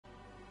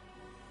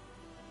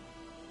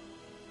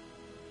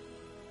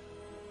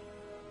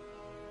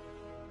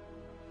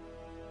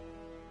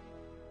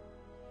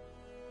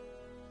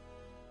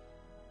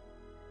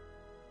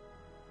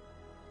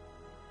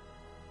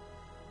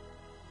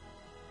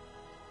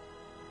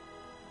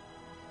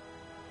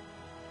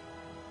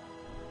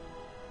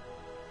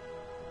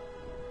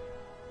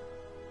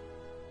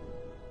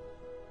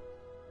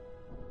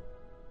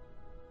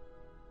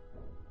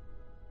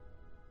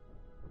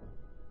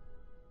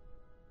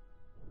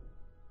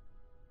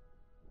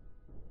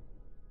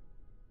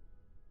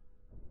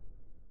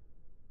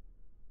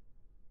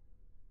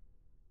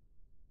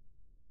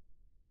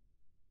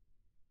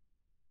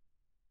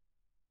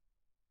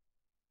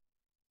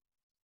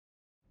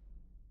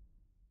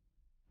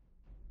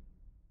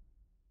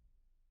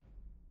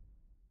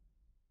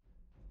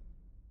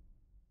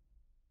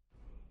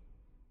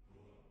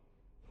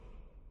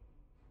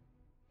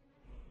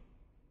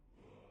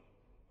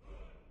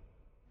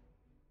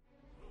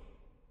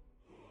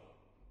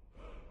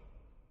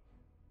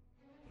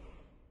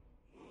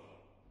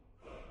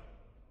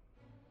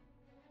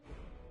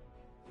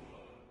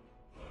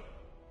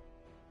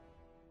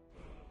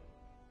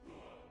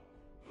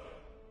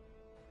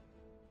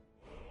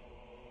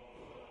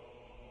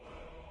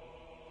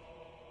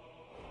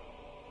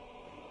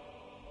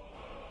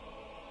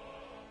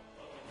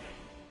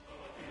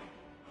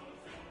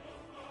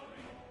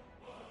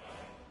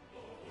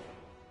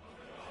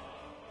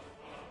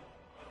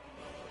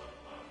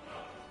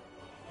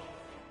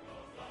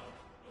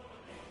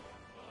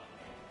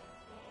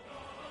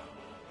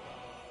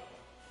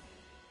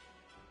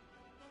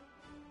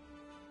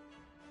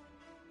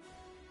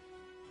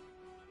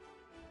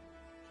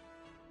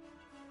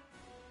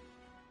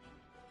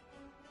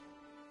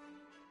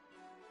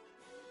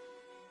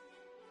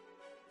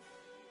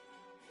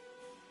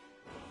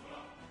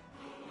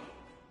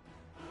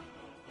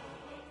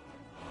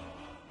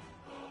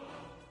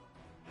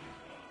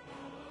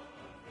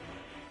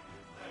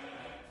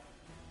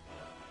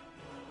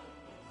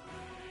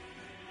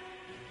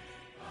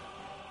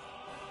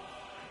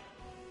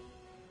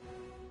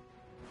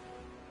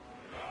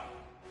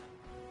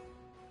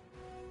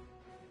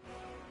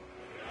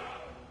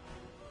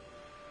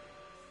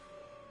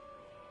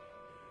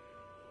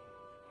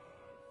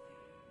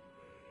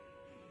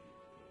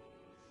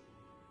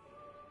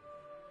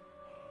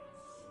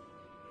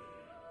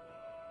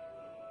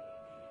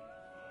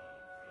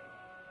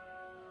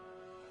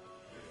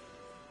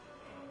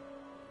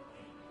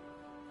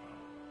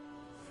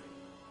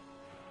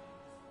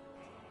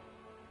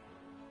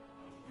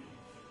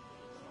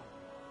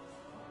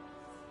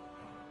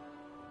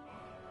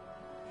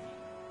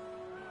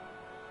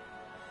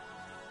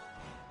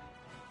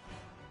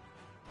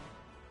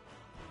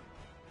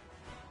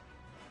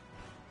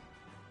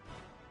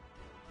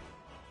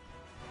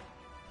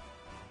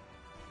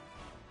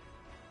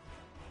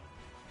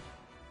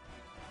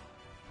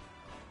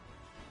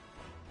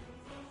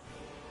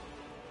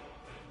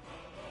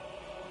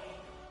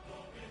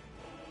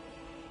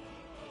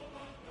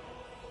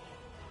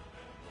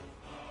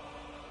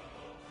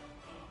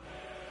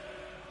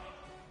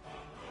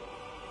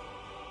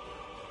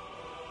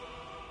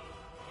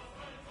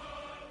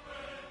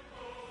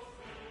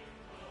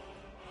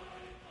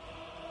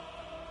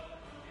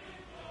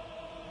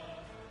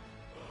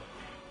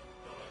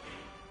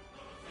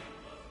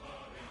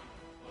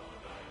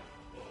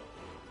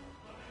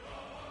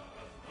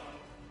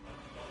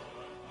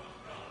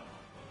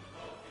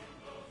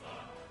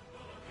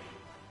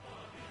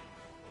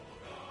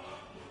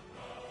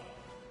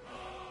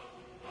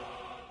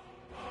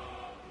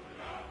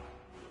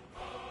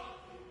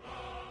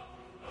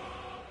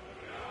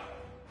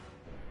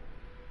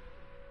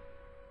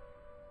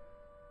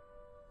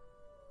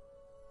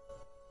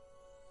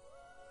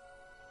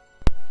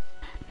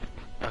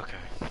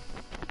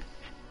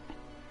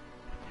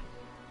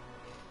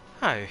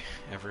Hi,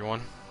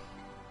 everyone.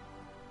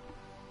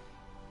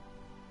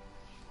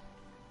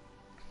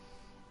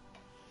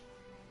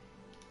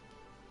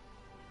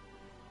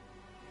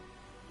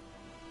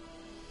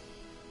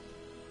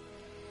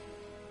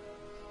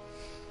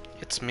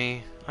 It's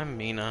me. I'm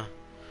Mina.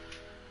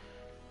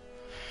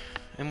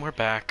 And we're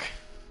back.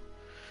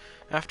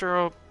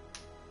 After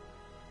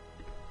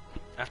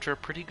a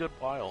pretty good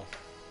while,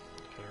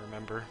 if I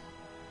remember.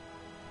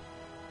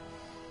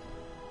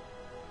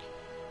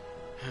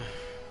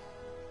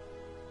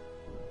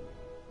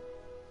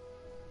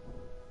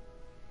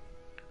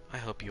 I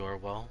hope you are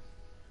well.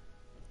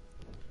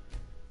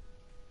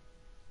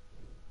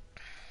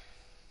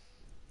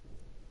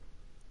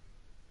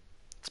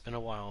 It's been a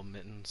while,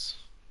 Mittens.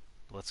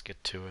 Let's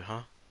get to it,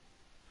 huh?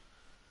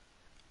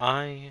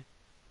 I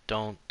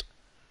don't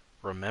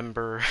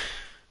remember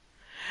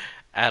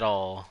at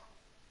all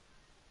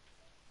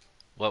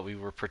what we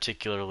were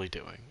particularly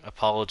doing.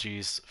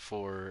 Apologies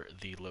for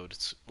the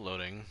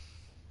loading.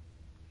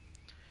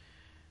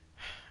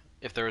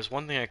 If there was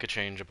one thing I could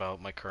change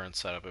about my current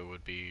setup, it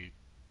would be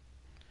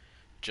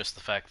just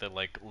the fact that,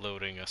 like,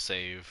 loading a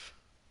save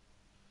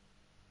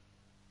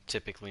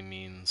typically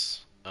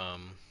means,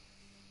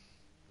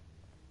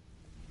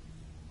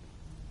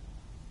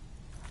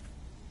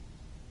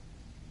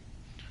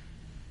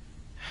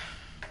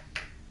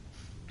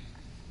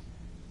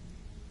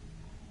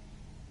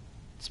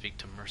 speak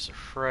to Mercer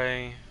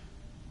Frey.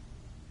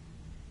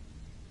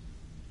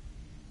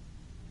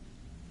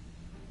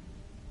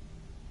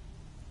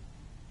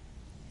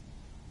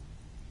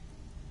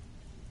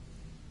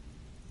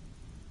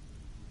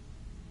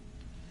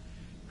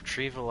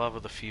 Retrieve a Love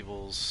of the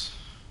Feebles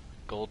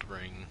gold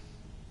ring.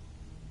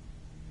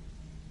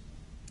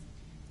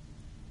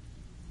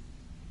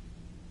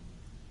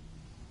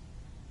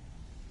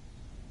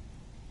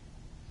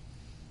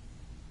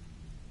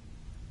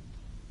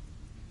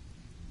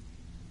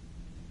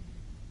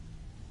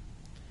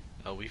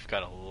 Oh, we've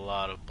got a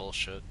lot of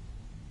bullshit.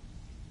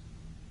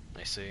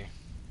 I see.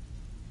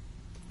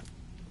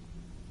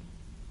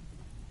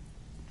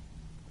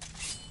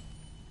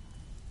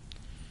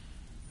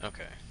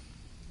 Okay.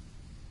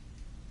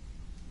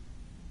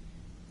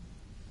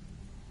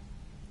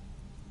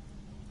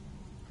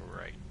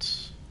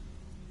 Right.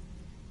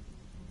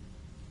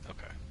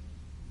 Okay.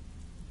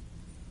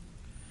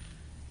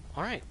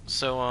 Alright,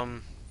 so,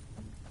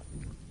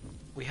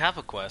 we have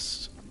a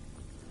quest,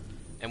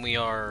 and we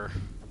are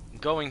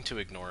going to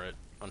ignore it,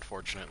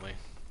 unfortunately.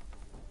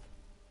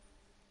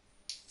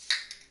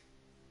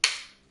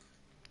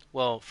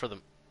 Well, for the...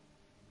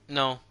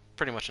 No,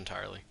 pretty much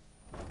entirely.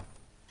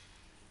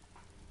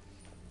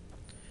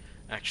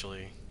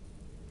 Actually...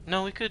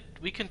 No,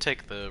 we can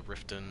take the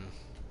Riften...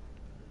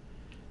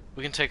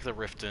 We can take the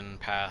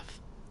Riften path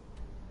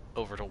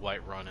over to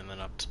Whiterun and then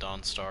up to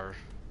Dawnstar.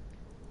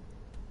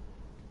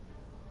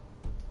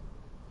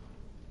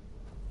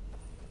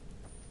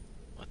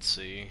 Let's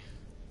see...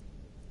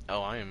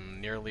 Oh, I am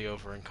nearly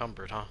over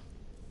encumbered, huh?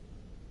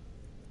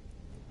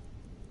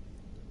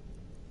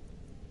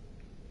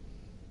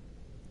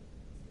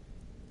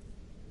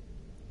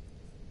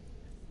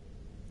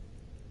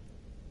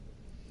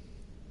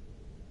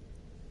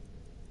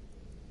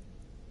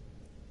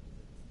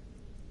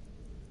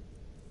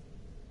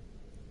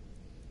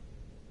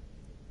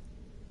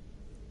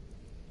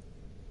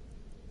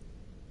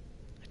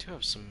 I do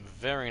have some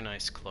very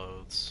nice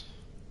clothes,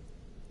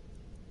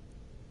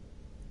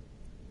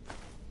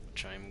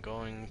 which I'm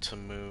going to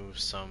move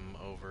some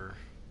over.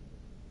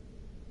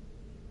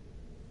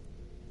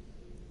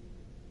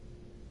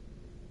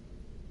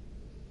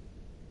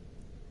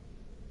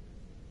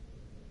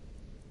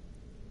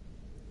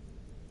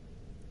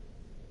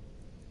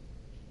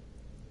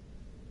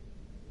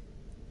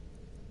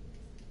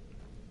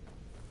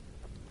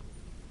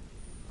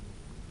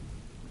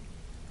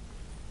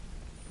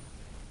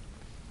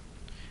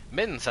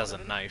 Mittens has a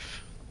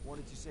knife.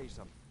 Wanted to say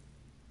something.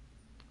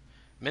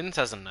 Mittens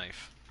has a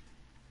knife.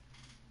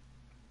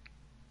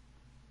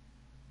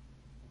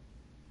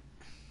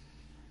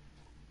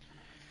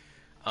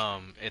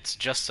 It's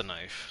just a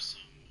knife.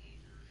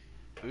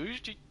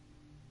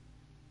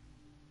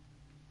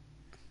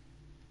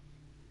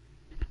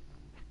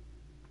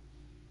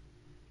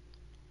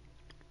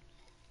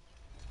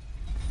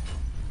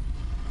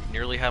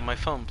 Nearly have my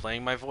phone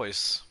playing my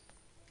voice.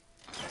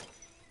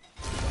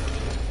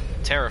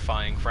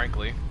 Terrifying,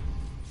 frankly.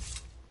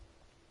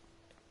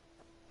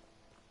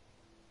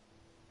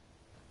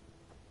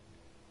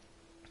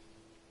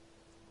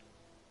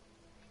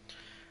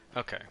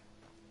 Okay.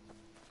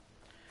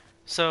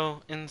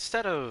 So,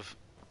 instead of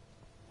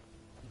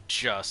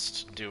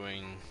just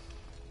doing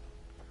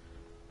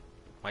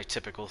my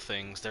typical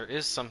things, there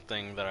is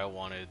something that I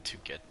wanted to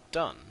get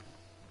done.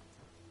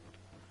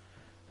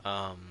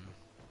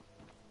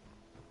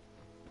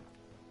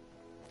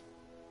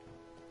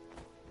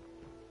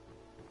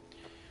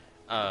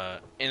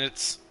 And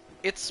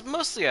it's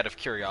mostly out of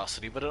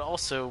curiosity, but it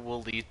also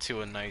will lead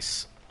to a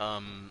nice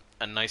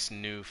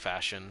new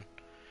fashion.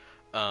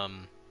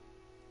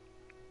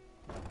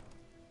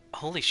 Oh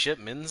Holy shit,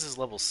 Mittens is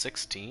level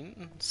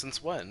 16?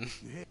 Since when?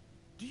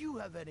 Do you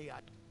have any idea?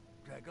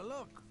 Take a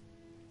look.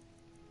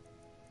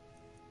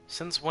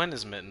 Since when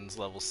is Mittens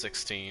level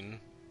 16?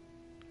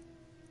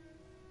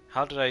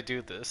 How did I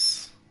do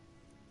this?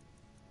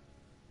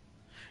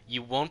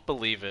 You won't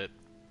believe it.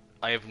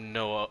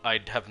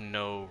 I'd have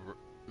no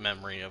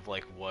memory of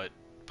like what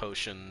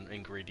potion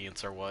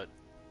ingredients are what.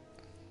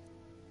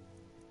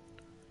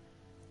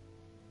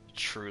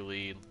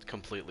 Truly,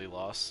 completely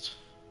lost.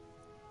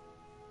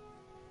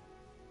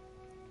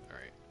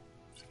 Alright.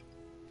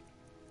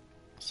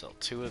 Sell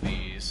 2 of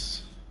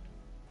these.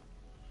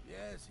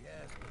 Yes,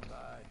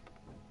 goodbye.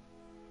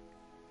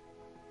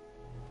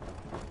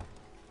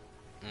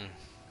 Mm.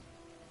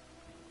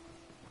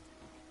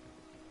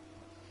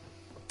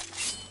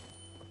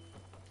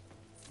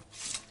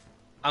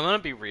 I'm gonna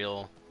be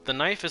real. The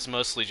knife is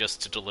mostly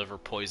just to deliver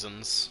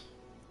poisons.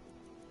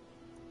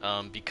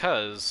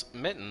 Because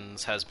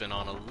Mittens has been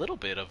on a little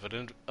bit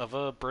of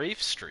a brave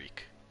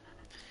streak.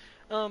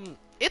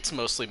 It's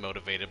mostly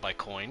motivated by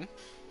coin.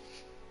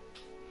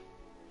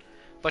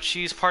 But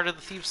she's part of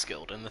the Thieves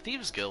Guild, and the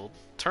Thieves Guild,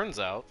 turns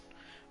out,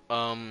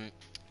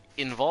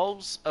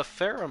 involves a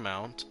fair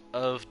amount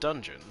of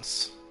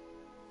dungeons.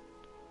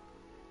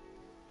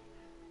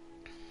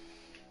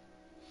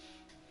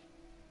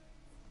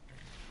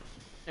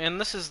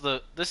 And this is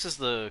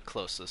the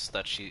closest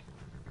that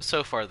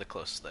so far the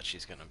closest that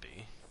she's gonna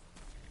be.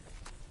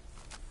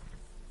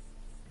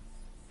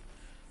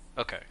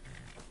 Okay.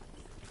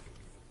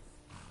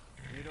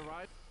 Need a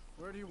ride?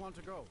 Where do you want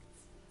to go?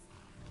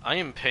 I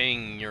am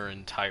paying your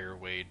entire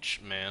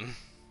wage, man.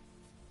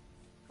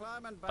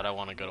 Climb and back. But I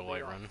want to go to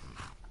Whiterun.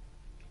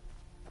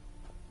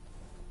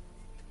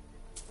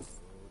 Oh,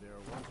 there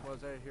once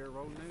was a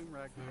hero named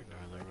Ragnar.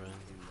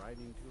 Came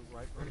riding to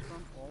Whiterun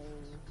from all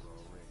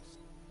Rorix.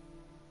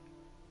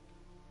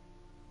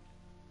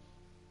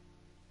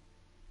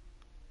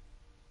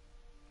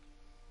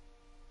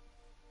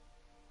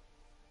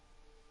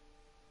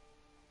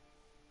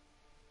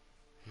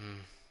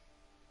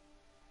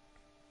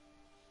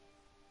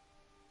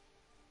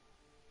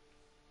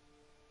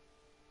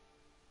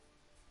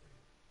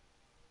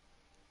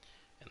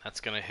 And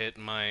that's gonna hit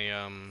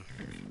my,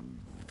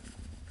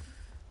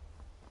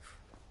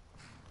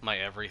 my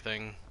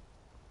everything.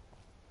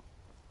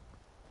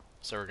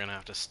 So we're gonna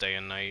have to stay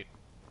a night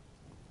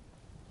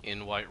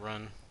in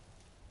Whiterun.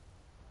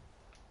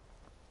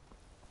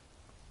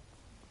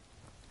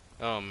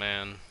 Oh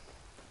man.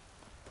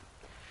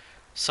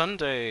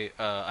 Sunday,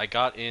 I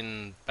got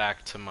in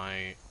back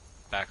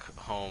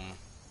home,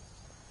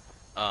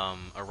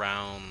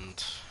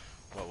 around,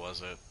 what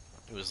was it?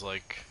 It was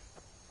like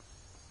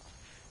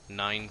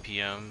 9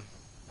 p.m.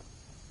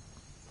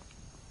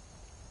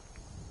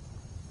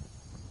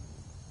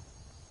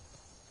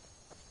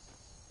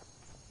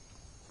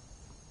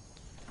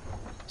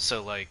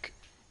 So like,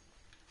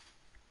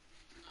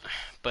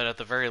 but at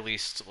the very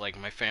least, like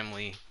my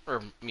family,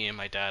 or me and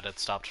my dad had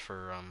stopped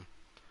for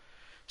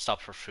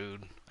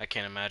food. I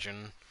can't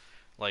imagine,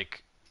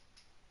 like,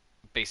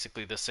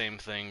 basically the same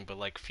thing, but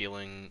like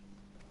feeling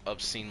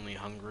obscenely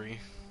hungry.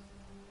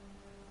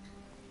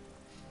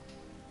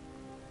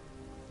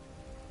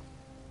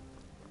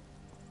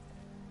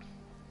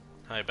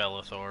 Hi,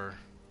 Bellathor.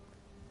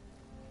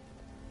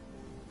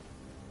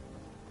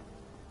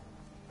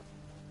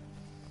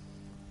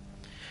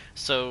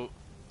 So,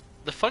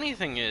 the funny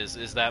thing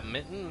is that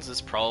Mittens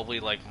is probably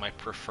like my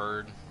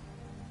preferred.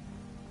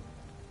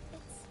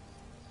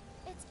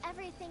 It's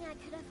everything I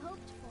could have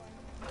hoped for.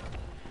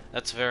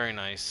 That's very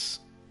nice.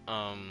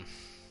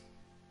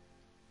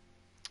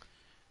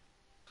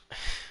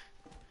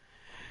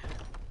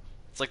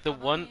 It's like the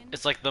one.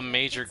 It's like the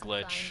major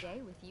glitch.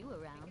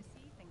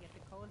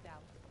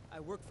 I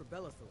work for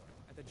Bellathor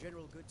at the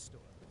general goods store.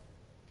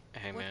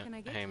 Hey What can I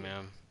man. get Hey you?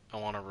 ma'am. I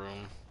want a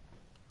room.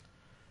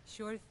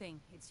 Sure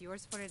thing. It's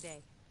yours for a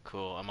day.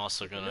 Cool. I'm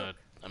also Take a gonna. look.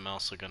 I'm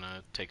also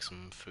gonna take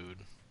some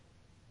food.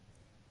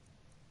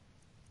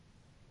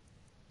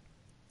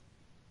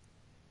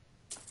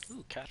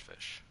 Ooh,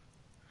 catfish.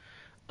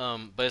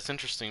 But it's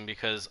interesting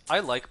because I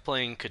like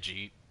playing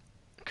Khajiit.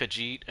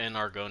 Khajiit and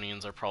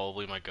Argonians are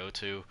probably my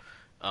go-to.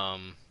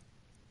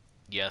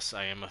 Yes,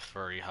 I am a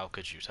furry. How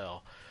could you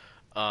tell?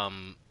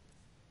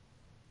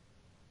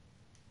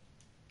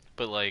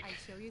 But like,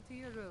 I'll show you to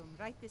your room.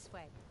 Right this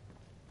way.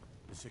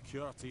 The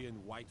security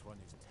in Whiterun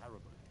is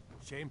terrible.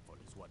 Shameful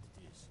is what it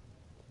is.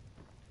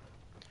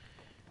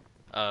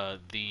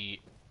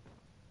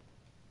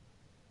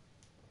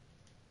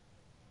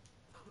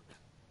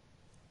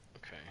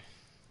 Okay.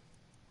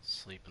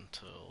 Sleep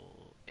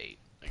until 8,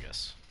 I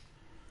guess.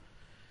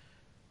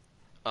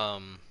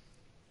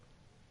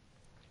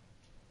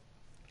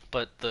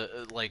 But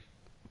like,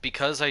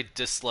 because I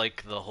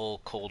dislike the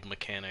whole cold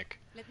mechanic,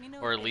 Let me know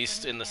or if at there's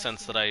least in the anything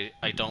sense else that you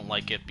I don't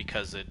like it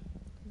because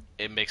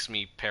it makes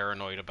me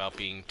paranoid about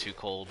being too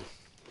cold.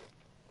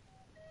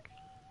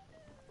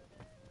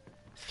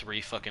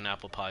 3 fucking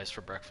apple pies for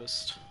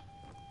breakfast.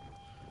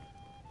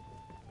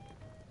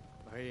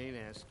 I ain't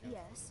asking.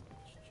 Yes.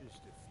 It's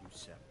just a few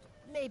scepter.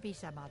 Maybe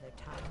some other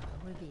time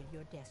I'll reveal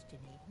your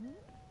destiny. Hmm?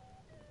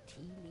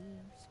 Tea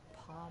leaves,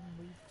 palm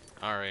leaves.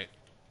 Alright.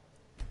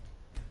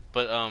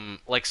 But,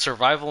 like,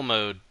 survival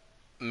mode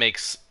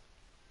makes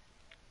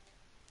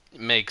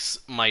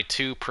my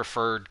two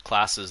preferred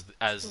classes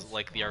as,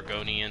 like, the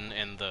Argonian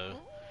and the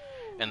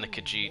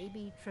Khajiit.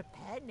 Maybe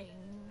trepanning.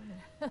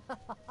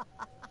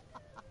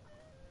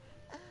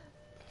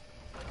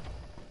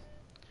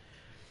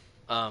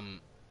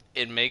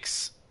 It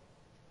makes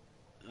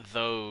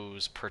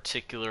those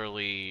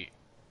particularly...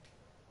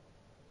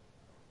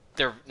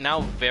 They're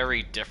now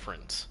very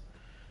different.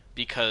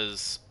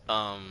 Because,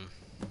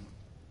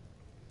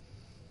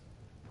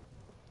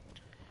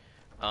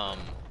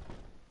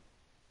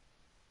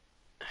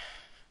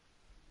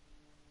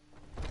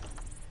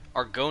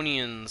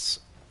 Argonians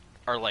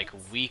are, like,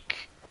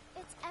 weak.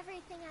 It's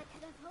everything I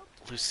could have hoped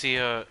for.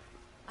 Lucia,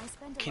 I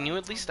spent a can lot you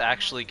of at least time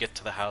actually get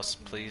to the house,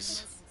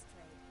 please?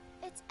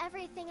 It's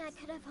everything I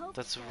could have hoped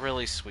That's for.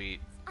 really sweet.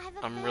 I have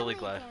a I'm really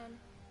family glad. again.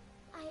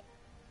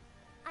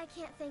 I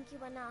can't thank you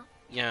enough.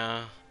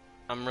 Yeah,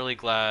 I'm really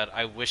glad.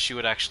 I wish you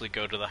would actually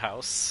go to the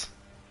house.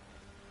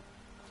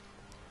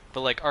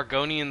 But, like,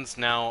 Argonians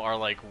now are,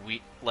 like,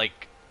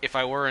 like, if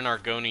I were an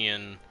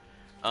Argonian,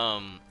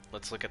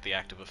 let's look at the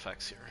active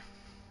effects here.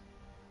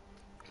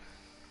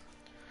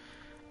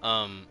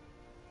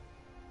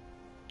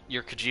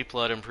 Your Khajiit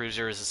blood improves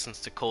your resistance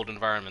to cold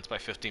environments by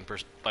 15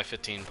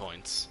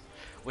 points,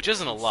 which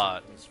isn't a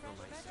lot.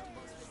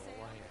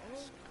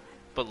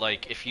 But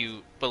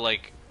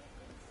like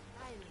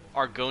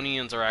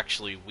Argonians are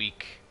actually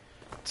weak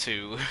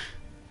to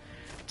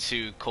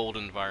to cold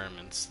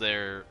environments.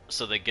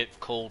 So they get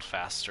cold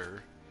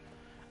faster.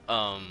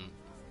 And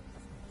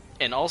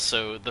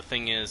also the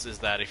thing is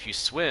that if you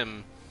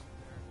swim,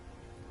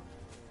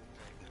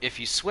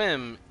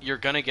 you're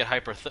gonna get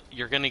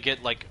you're gonna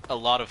get like a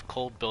lot of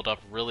cold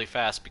buildup really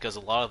fast because a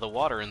lot of the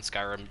water in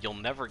Skyrim, you'll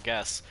never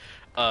guess,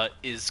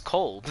 is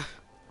cold.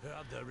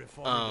 Heard they're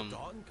reforming the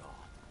Dawn Guard.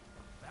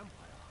 Vampire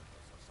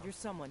hunters or something. You're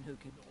someone who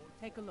can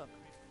take a look.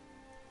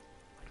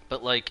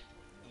 But like,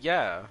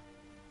 yeah,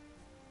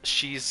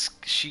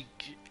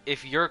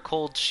 if you're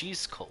cold,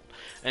 she's cold.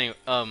 Anyway,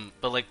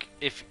 but like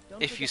if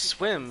you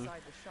swim,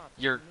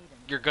 you're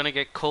gonna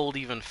get cold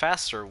even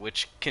faster,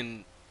 which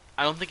can,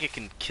 I don't think it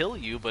can kill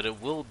you, but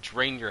it will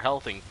drain your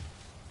health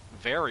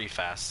very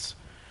fast.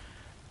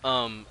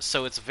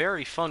 So it's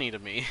very funny to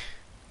me.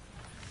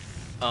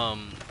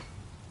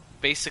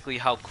 Basically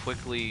how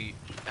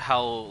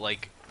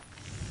like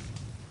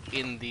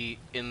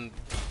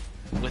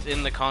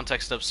within the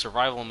context of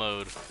survival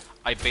mode,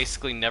 I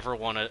basically never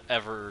want to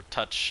ever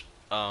touch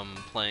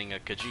playing a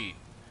Khajiit.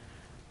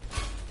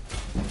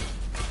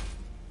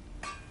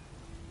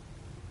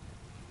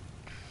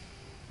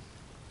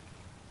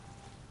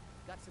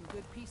 Got some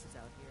good pieces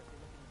out here if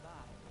you're looking to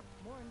buy.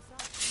 More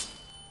inside.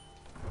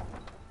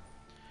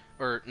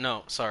 Or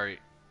no, sorry,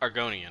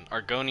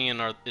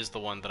 Argonian. Is the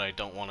one that I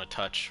don't want to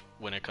touch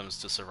when it comes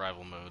to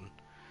survival mode.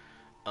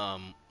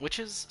 Which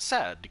is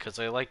sad because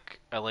I like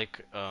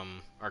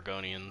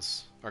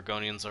Argonians.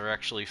 Argonians are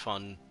actually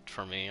fun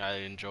for me. I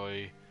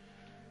enjoy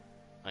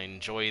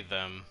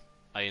them.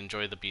 I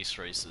enjoy the beast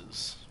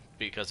races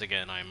because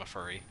again, I am a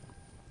furry.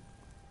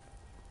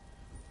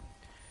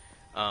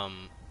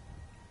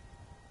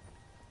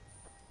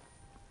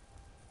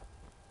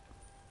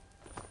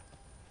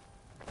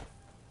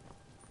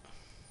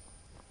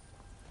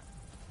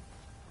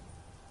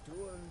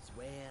 Tools,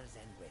 wares,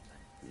 and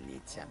weapons. You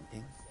need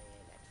something?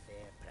 Sale at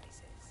fair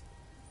prices.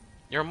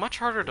 You're much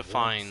harder to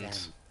find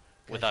Sam,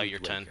 without Khajiit your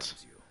tent.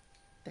 welcomes you.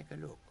 Take a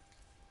look.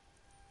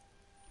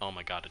 Oh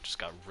my god, it just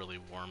got really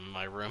warm in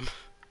my room.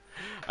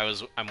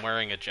 I'm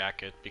wearing a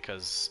jacket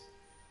because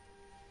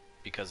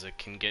it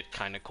can get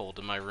kind of cold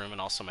in my room,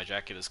 and also my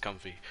jacket is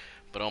comfy.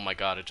 But oh my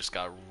god, it just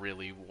got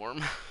really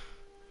warm.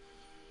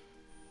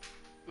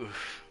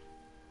 Oof.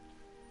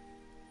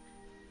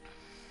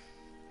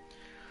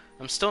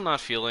 I'm still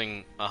not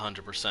feeling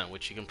 100%,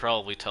 which you can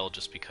probably tell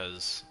just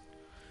because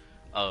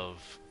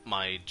of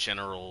my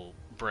general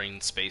brain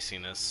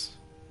spaciness.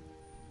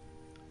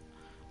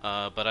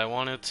 But I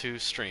wanted to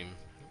stream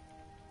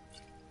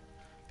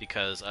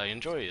because I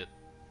enjoy it.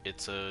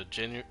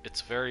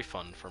 It's very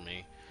fun for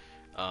me.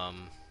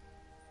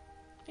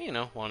 You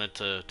know, wanted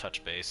to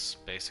touch base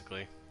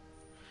basically.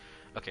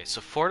 Okay,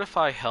 so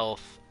fortify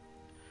health,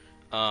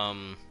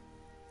 and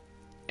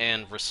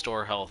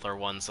restore health are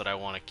ones that I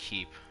want to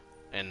keep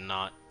and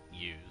not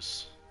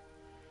use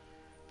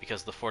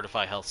because the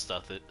fortify health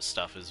stuff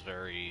is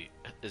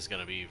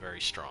going to be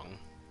very strong.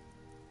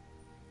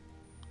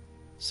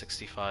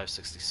 65,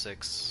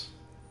 66,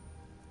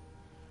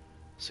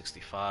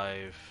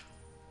 65.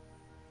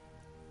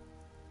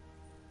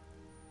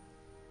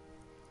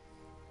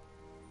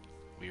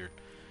 Weird.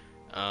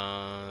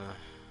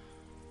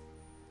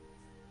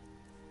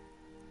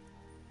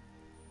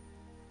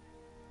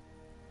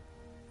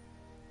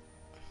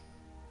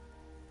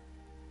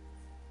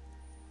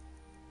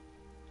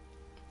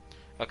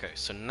 Okay,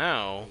 so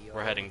now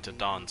we're heading to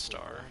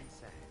Dawnstar.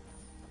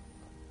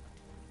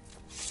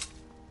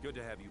 Good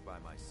to have you by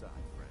my side,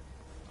 friend.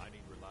 I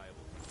need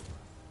reliable people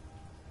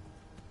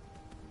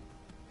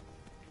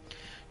around.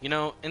 You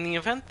know, in the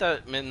event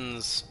that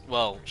Mittens,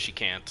 well, she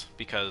can't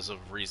because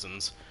of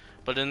reasons,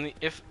 but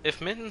if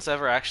Mittens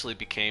ever actually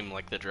became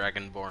like the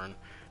Dragonborn,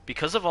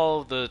 because of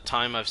all the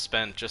time I've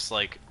spent just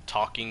like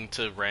talking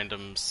to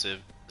random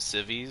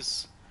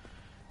civvies,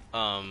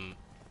 and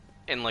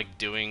like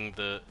doing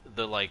the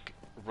like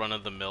run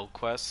of the mill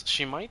quests,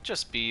 she might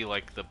just be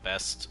like the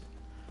best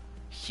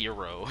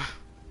hero.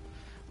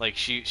 Like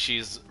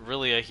she's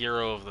really a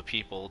hero of the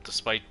people,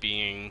 despite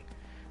being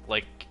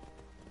like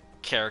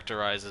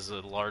characterized as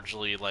a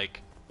largely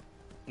like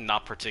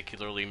not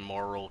particularly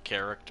moral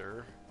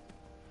character.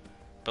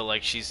 But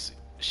like she's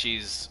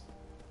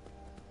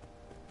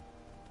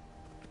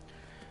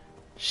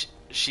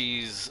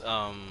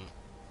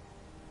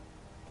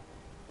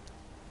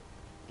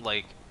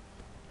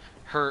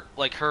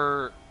like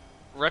her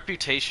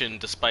reputation,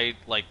 despite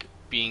like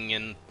being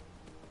in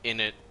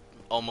it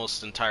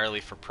almost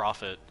entirely for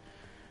profit,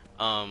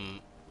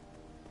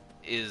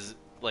 is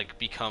like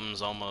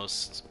becomes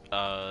almost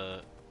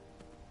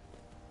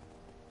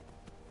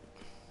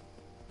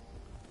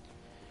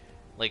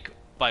like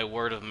by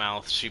word of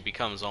mouth, she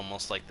becomes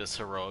almost like this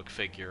heroic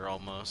figure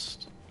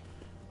almost.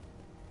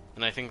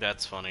 And I think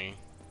that's funny,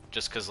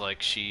 just because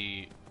like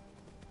she's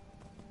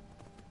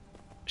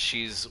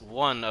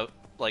one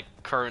like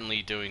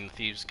currently doing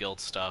Thieves Guild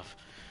stuff,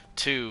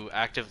 two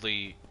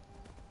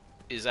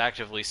is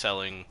actively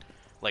selling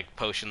like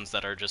potions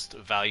that are just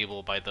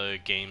valuable by the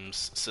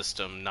game's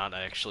system, not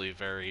actually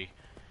very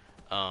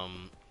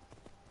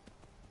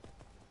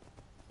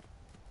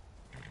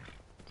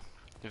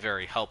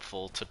very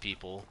helpful to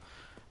people.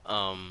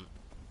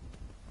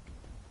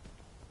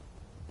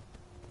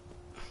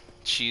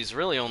 She's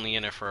really only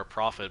in it for a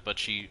profit,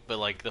 but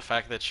like the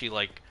fact that she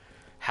like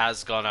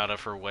has gone out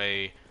of her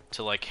way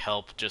to like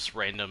help just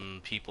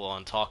random people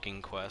on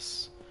talking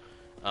quests,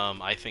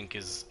 I think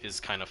is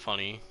kind of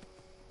funny.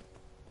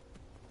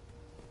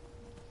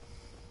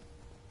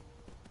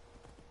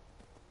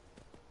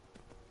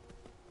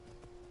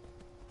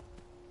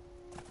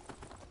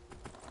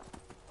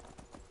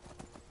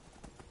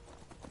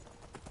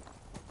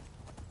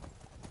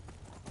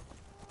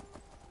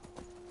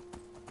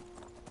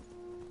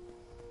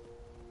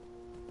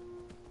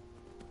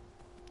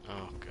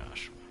 Oh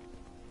gosh.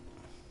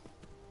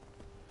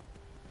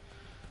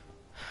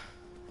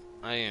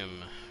 I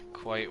am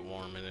quite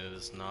warm and it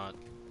is not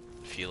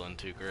feeling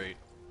too great.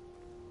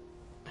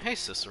 Hey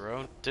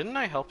Cicero, didn't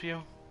I help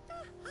you?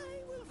 I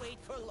will wait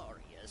for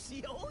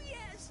Lorius. Oh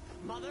yes,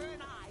 Mother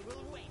and I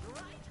will wait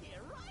right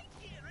here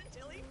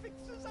until he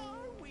fixes our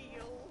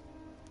wheel.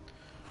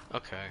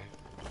 Okay.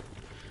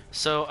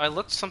 So I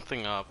looked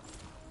something up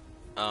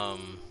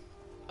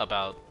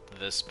about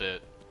this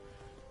bit,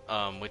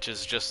 which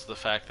is just the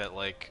fact that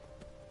like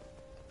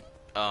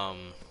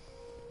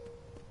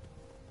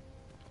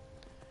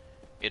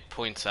it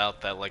points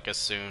out that like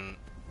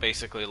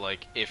basically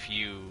like if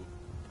you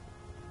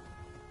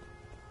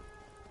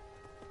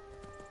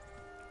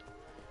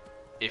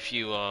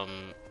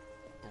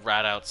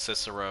rat out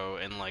Cicero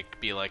and like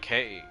be like,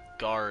 hey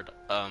guard,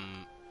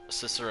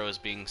 Cicero is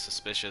being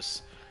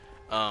suspicious,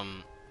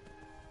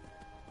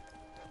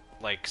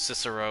 like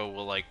Cicero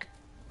will like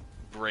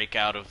break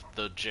out of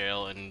the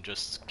jail and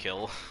just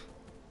kill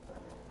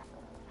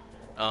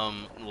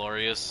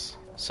Lorius.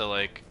 So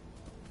like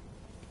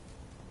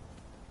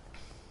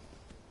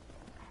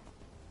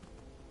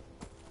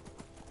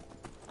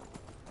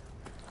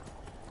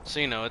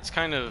you know, it's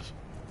kind of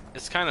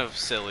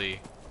silly,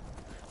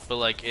 but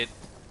like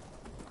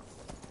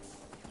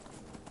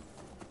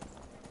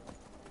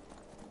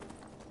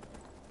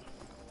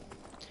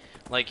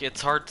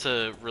it's hard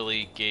to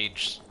really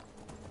gauge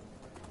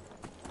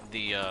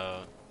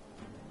the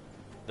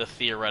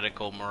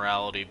theoretical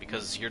morality,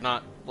 because you're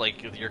not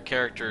like, your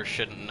character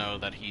shouldn't know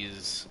that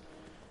he's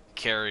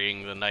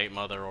carrying the Night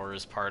Mother or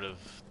is part of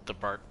the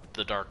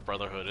Dark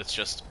Brotherhood. It's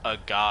just a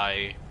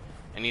guy,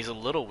 and he's a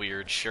little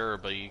weird, sure,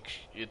 but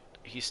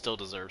he still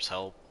deserves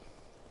help.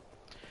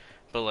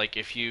 But like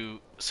if you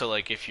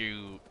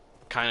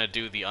kind of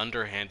do the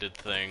underhanded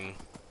thing,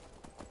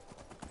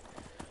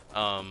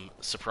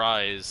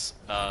 surprise,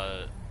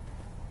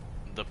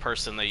 the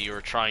person that you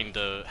were trying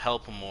to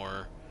help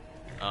more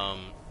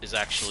is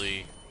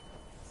actually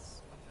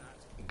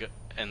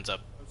ends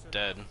up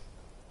dead.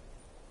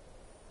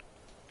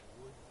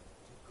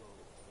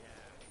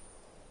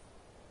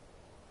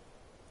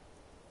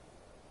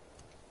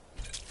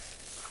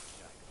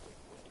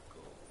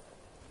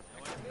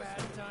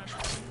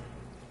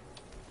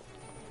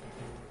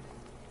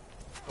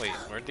 Wait,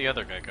 where'd the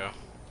other guy go?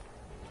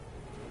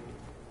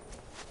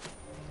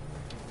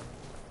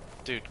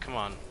 Dude, come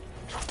on.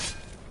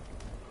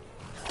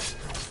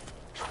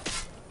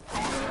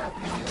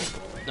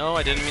 No,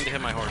 I didn't mean to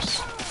hit my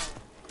horse.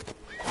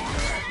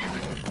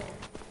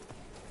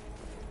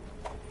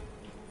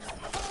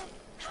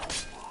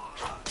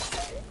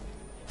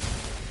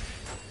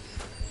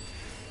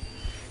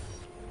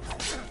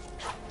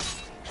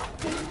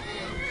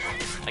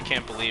 I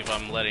can't believe believe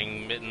I'm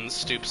letting Mittens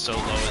stoop so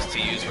low as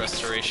to use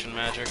restoration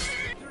magic.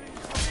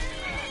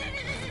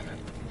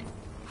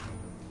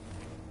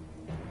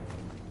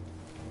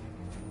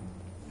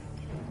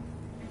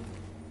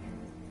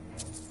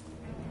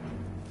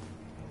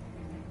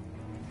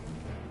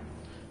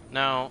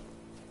 Now,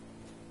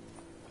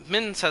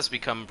 Mittens has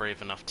become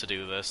brave enough to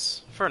do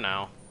this, for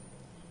now.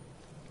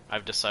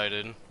 I've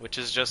decided, which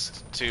is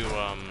just to,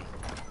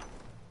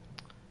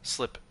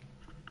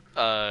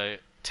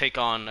 take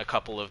on a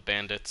couple of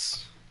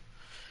bandits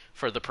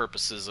for the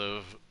purposes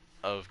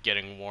of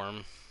getting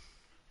warm.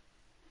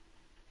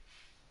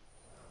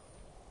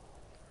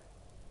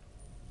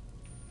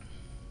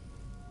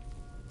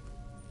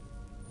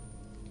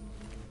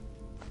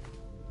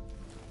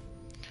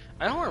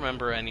 I don't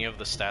remember any of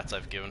the stats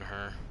I've given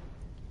her.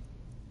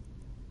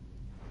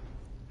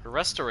 Her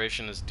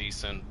restoration is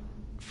decent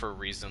for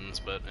reasons,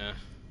 but eh.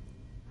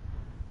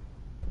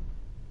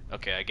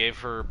 Okay, I gave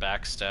her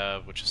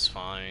backstab, which is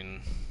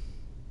fine.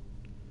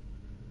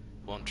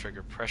 Won't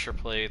trigger pressure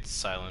plates,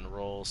 silent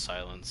roll,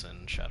 silence,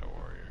 and shadow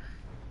warrior.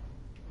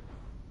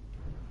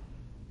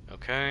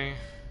 Okay.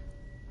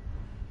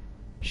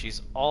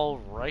 She's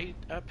alright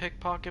at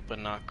pickpocket, but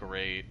not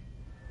great.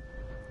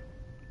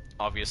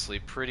 Obviously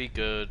pretty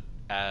good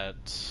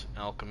at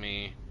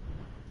alchemy,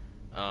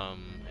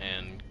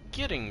 and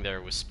getting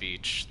there with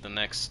speech. The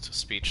next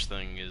speech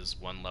thing is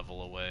 1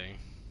 level away.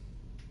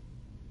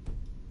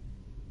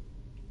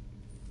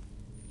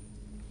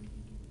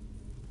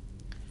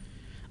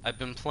 I've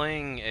been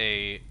playing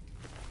a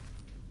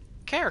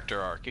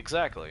character arc,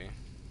 exactly.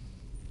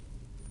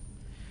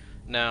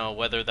 Now,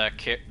 whether that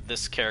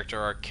this character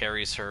arc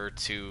carries her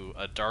to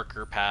a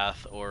darker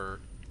path or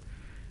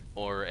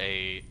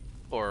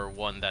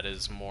one that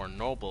is more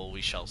noble,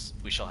 we shall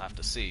have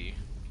to see.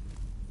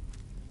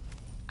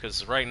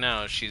 Because right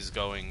now she's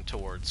going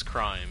towards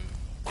crime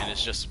and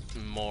is just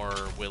more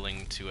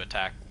willing to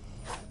attack,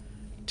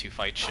 to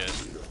fight shit.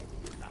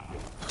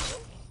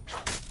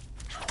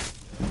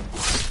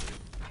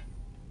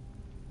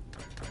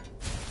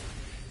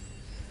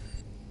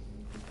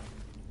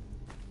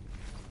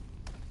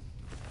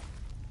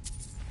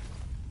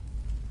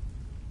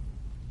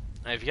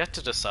 I've yet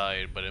to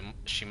decide, but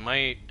she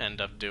might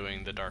end up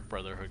doing the Dark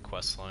Brotherhood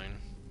questline.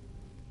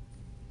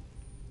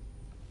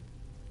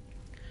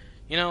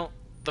 You know,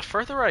 the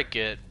further I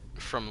get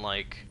from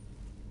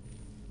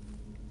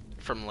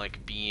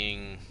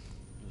being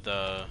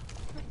the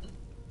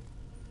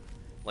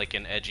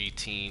an edgy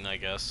teen, I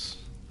guess,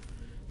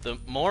 the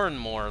more and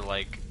more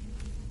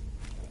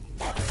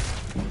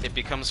it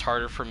becomes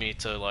harder for me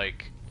to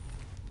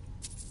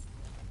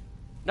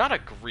not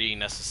agree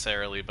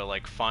necessarily,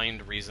 but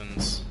find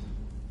reasons.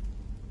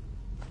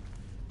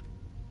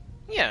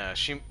 Yeah,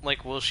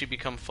 will she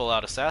become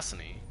full-out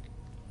assassin-y?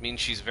 I mean,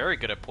 she's very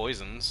good at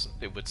poisons.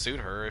 It would suit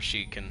her if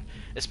she can,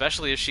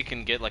 especially if she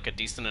can get a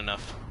decent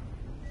enough...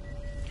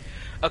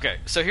 Okay,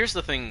 so here's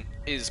the thing,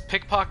 is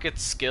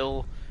pickpocket's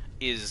skill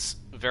is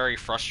very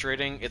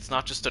frustrating. It's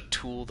not just a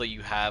tool that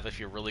you have if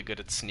you're really good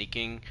at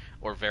sneaking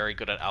or very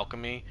good at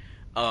alchemy,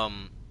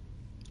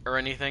 or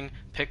anything.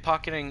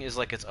 Pickpocketing is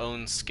its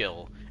own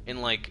skill.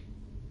 And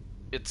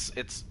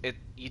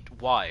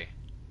why?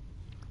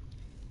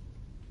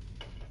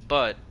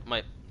 But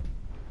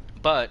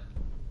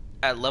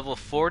at level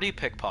 40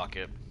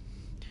 pickpocket,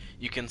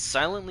 you can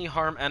silently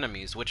harm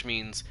enemies, which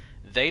means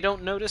they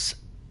don't notice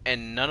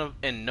and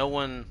no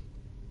one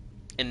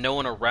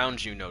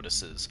around you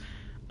notices.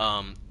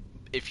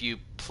 If you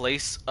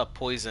place a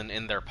poison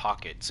in their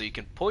pocket, so you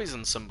can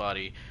poison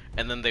somebody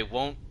and then they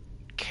won't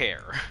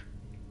care.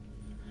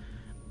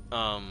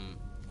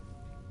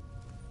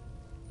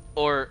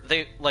 Or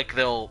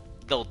they'll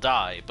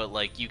die,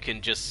 but you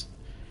can just,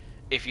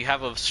 if you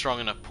have a strong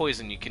enough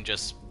poison, you can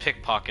just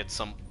pickpocket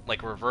some,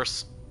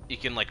 reverse, you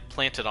can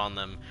plant it on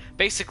them.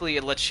 Basically,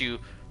 it lets you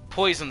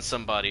poison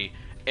somebody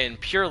and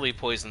purely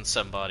poison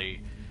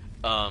somebody,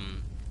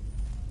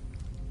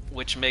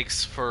 which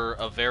makes for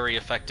a very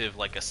effective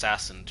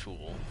assassin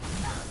tool.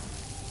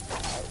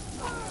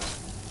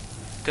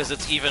 Because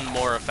it's even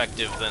more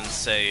effective than,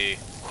 say,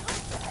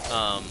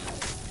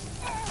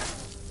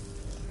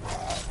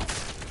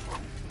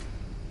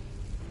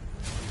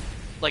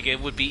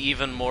 it would be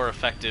even more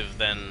effective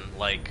than,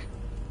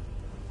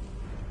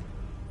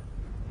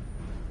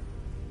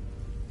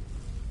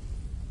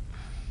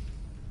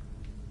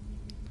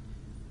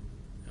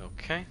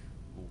 Okay,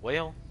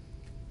 whale.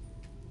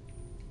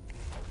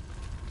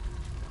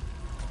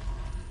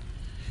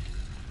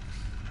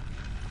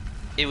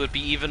 It would be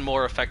even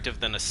more effective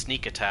than a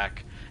sneak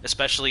attack,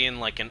 especially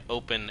in an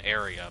open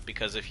area,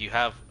 because if you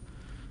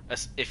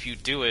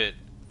do it,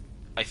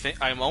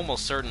 I'm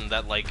almost certain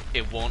that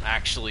it won't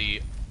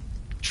actually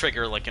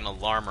trigger an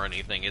alarm or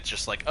anything. It's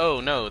just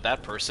oh no,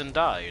 that person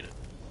died.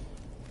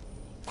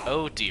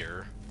 Oh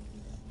dear.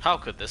 How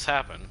could this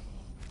happen?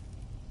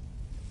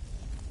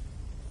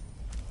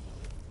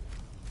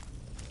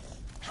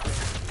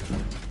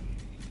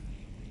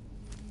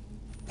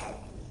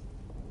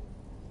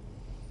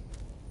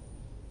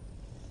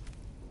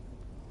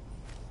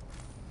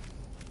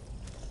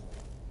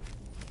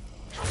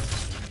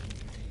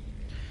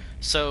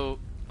 So,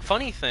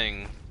 funny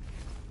thing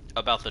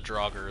about the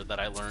Draugr that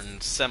I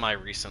learned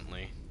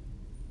semi-recently.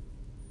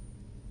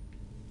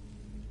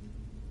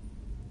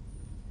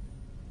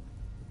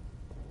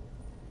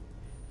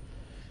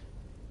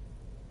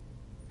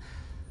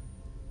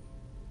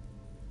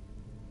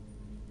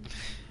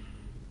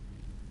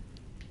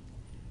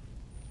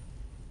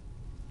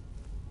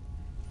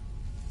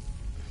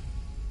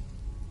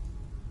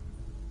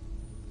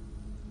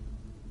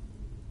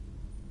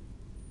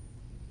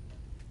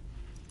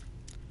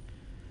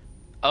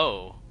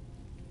 Oh,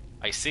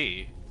 I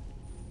see.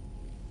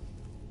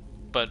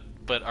 But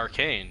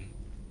Arcane,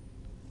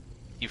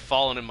 you've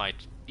fallen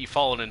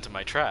into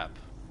my trap.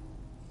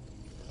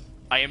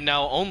 I am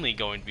now only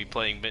going to be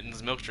playing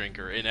Mittens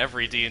Milkdrinker in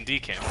every D&D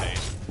campaign.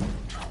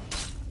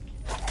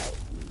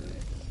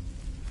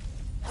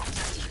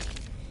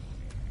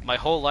 My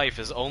whole life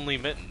is only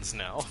Mittens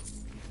now.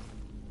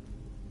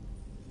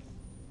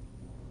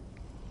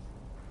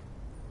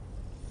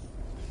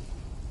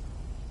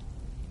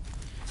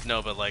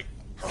 No, but like,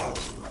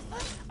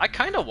 I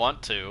kind of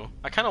want to.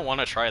 I kind of want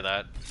to try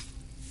that.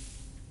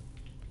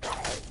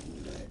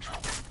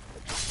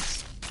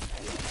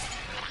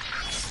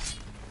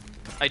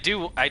 I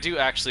do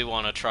actually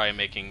want to try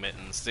making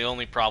Mittens. The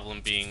only problem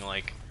being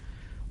like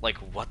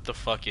what the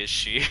fuck is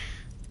she?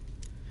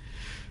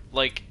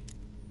 Like,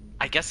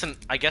 I guess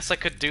I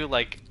could do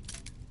like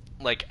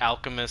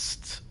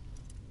alchemist,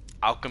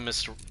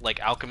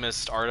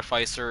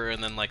 artificer,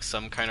 and then like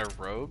some kind of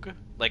rogue,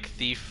 like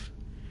thief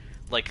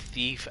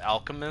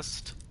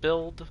alchemist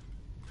build,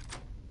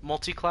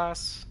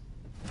 multi-class.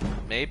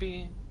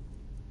 Maybe.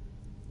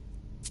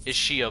 Is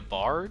she a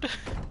bard?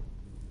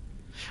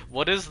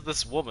 What is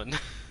this woman?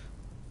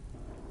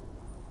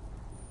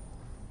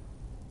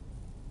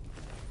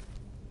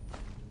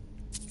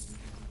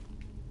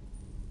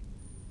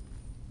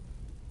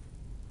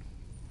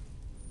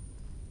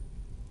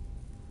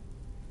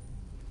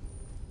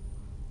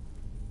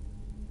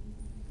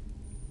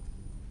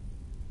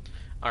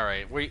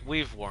 Alright,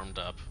 we've warmed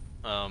up.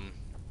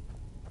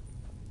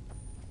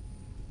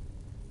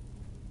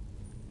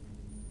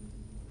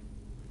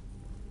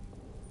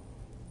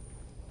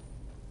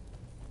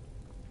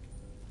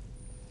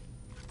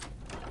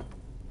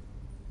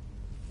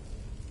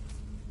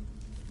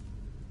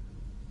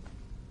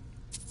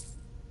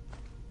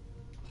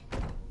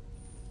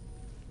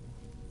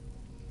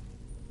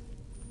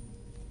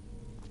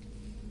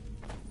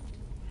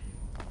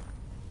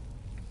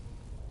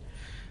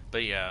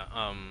 But yeah,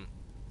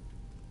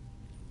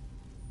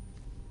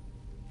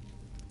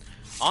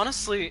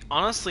 honestly,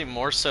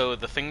 more so,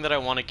 the thing that I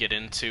want to get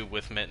into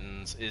with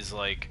Mittens is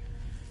like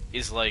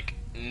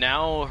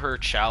now her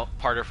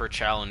part of her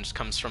challenge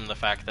comes from the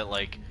fact that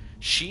like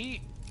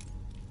she's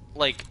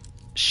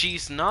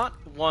not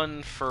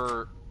one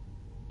for,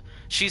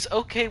 she's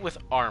okay with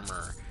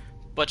armor,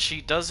 but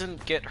she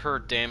doesn't get her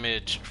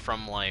damage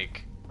from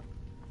like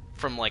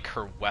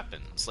her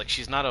weapons. Like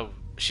she's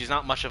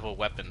not much of a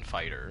weapon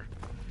fighter.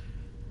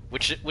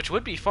 Which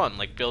would be fun,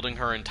 like building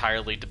her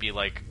entirely to be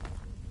like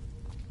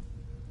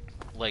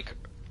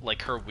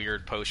her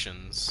weird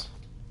potions.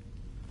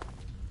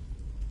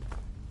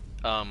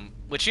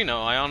 Which, you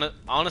know, I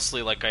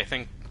honestly, like, I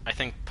think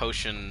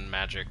potion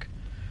magic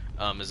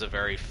is a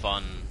very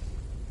fun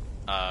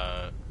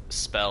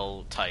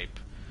spell type.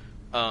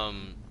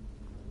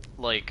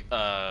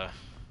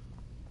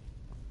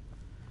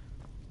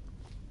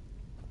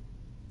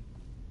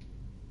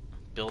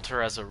 Build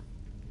her as a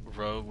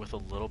rogue with a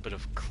little bit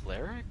of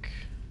cleric?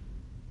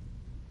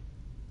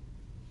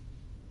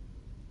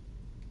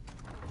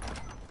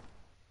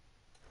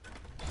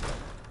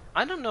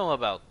 I don't know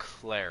about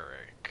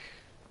cleric.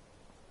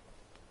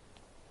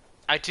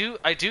 I do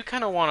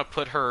kind of want to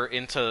put her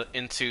into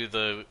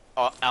the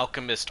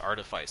alchemist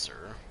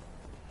artificer.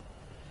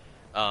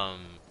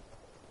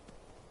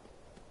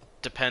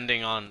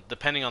 Depending on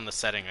the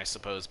setting, I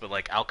suppose, but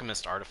like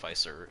alchemist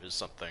artificer is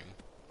something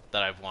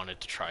that I've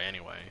wanted to try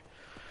anyway.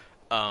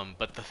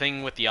 But the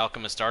thing with the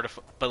alchemist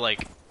but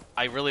like,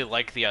 I really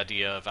like the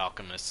idea of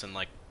alchemists and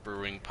like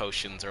brewing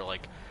potions, or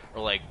like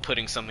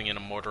putting something in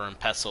a mortar and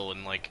pestle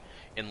and like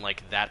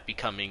that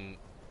becoming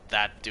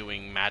that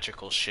doing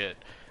magical shit.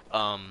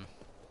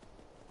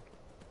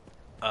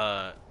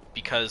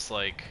 Because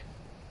like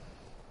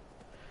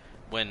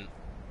when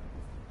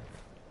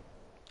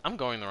I'm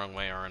going the wrong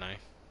way, aren't I?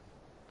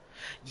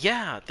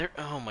 Yeah, there.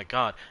 Oh my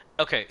god.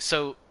 Okay,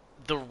 so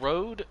the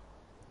road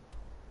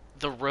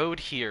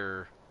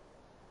here,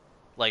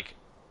 like,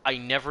 I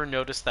never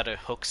noticed that it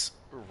hooks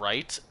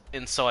right,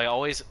 and so I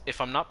always,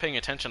 if I'm not paying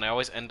attention, I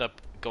always end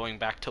up going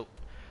back to,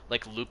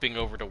 like, looping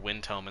over to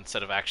Windhelm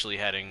instead of actually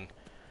heading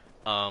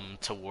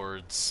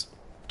towards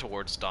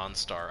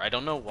Dawnstar. I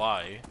don't know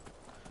why.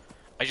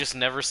 I just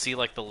never see,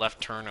 like, the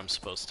left turn I'm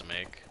supposed to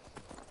make.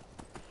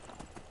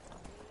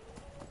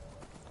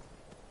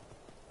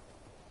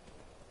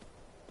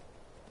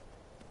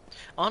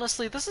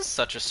 Honestly, this is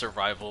such a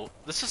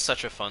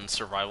fun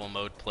survival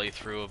mode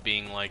playthrough of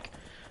being like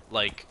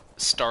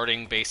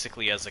starting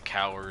basically as a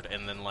coward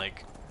and then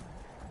like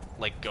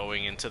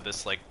going into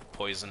this like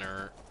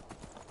poisoner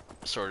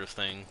sort of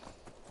thing.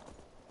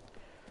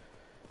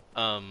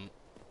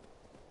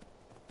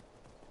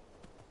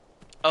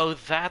 Oh,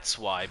 that's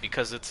why,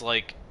 because it's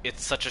like,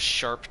 it's such a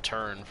sharp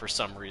turn for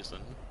some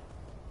reason.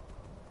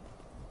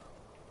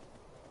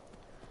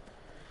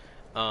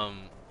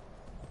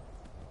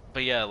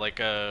 But yeah, like,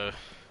 I've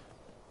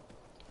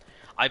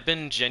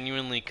been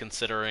genuinely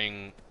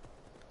considering,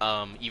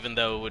 even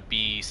though it would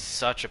be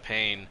such a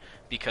pain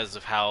because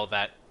of how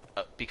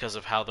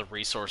the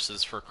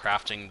resources for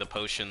crafting the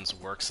potions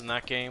works in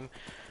that game,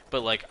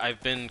 but like,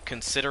 I've been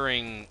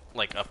considering,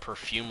 like, a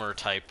perfumer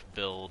type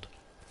build,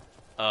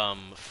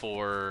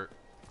 for,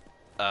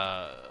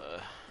 uh,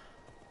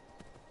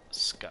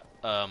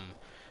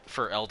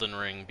 for Elden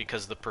Ring,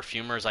 because the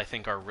perfumers I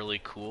think are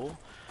really cool.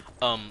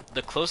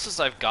 The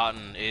closest I've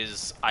gotten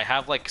is I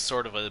have like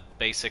sort of a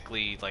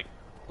basically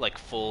like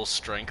full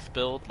strength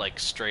build, like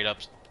straight up,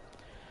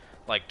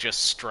 like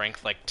just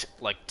strength, like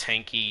like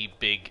tanky,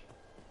 big,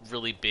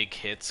 really big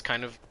hits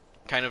kind of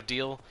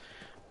deal.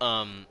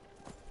 Um,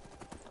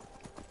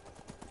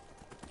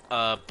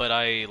 but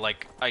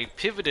I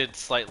pivoted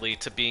slightly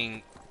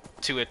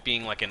to it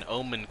being like an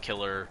omen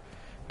killer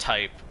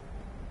type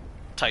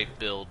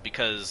build,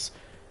 because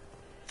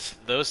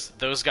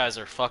those guys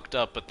are fucked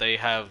up, but they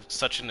have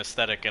such an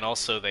aesthetic, and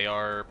also they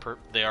are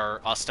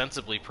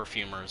ostensibly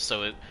perfumers,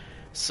 so it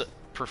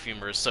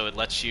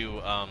lets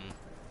you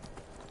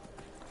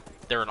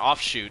they're an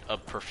offshoot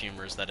of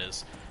perfumers, that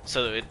is,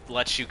 so it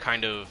lets you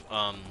kind of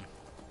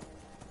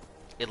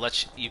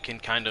you can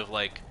kind of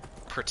like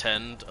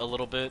pretend a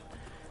little bit,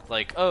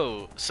 like,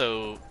 oh,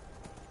 so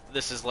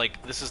this is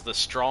the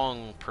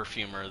strong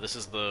perfumer, this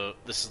is the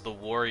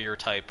warrior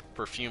type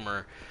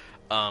perfumer,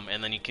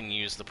 and then you can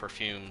use the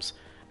perfumes.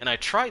 And I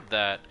tried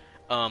that.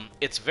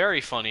 It's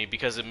very funny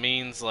because it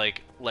means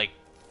like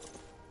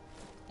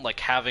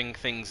having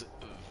things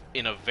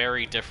in a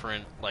very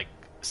different like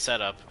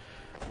setup,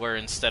 where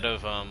instead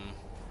of I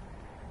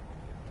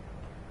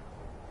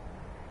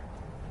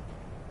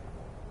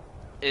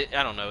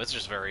don't know, it's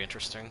just very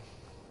interesting.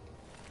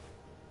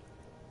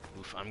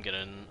 Oof, I'm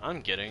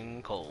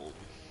getting cold.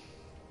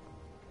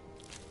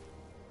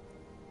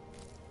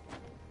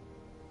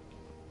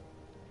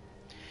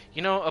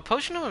 You know, the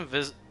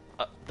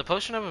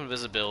potion of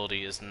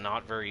invisibility is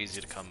not very easy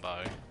to come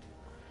by,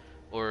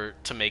 or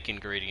to make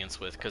ingredients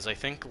with, because I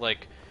think,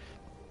 like,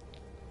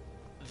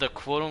 the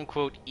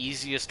quote-unquote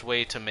easiest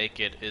way to make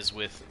it is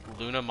with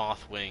Luna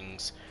moth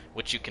wings,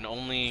 which you can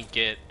only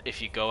get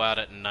if you go out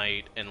at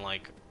night and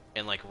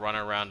run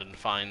around and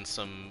find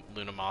some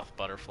Luna moth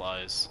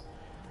butterflies.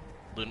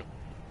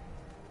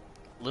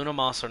 Luna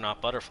moths are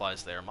not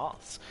butterflies; they are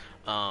moths.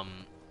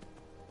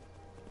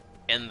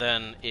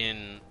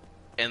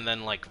 And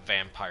then like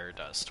vampire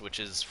dust, which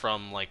is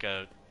from like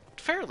a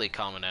fairly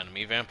common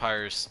enemy.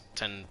 Vampires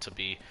tend to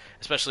be,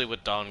 especially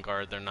with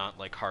Dawnguard, they're not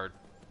like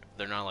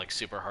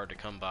super hard to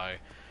come by.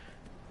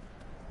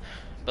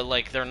 But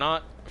like, they're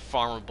not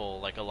farmable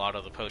like a lot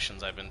of the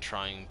potions I've been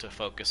trying to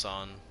focus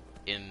on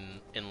in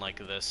like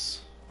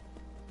this.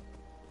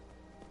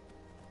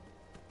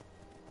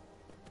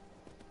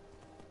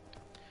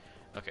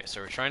 Okay,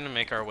 so we're trying to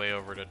make our way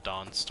over to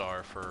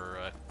Dawnstar for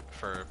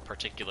a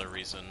particular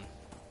reason.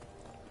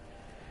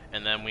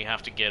 And then we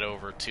have to get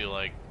over to,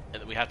 like,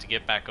 we have to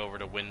get back over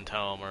to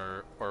Windhelm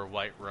or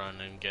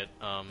Whiterun and get,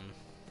 I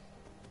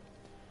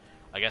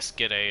guess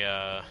get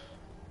a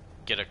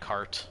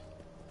cart.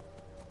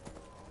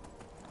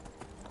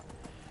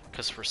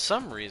 Because for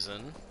some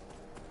reason,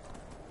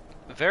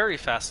 very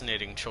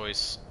fascinating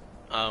choice,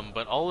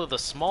 but all of the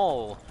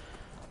small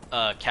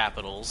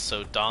capitals,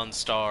 so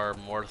Dawnstar,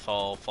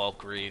 Morthal,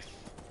 Falkreath.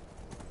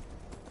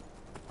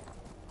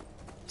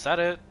 Is that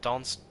it?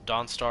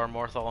 Dawnstar,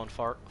 Morthal, and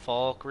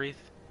Falkreath?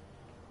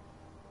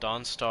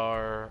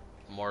 Dawnstar,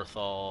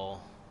 Morthal,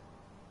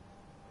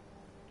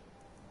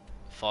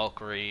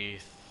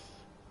 Falkreath.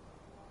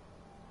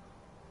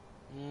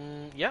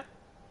 Yeah,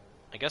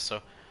 I guess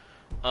so.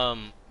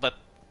 But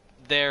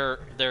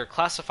they're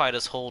classified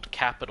as hold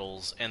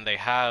capitals, and they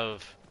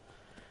have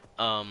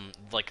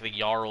like the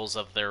jarls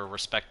of their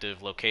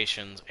respective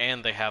locations,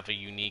 and they have a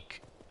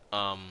unique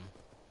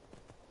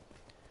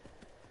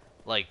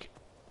like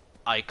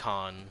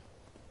icon,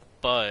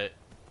 but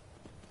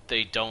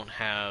they don't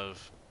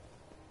have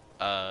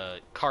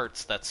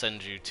carts that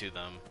send you to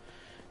them.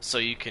 So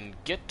you can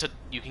get to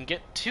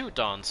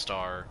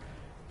Dawnstar,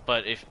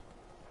 but if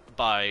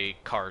by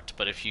cart,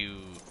 but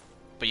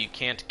you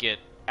can't get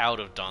out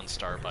of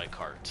Dawnstar by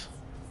cart.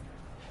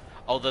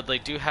 Although they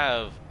do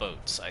have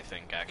boats, I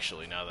think,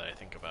 actually, now that I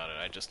think about it.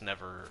 I just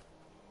never...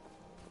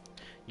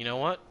 You know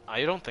what?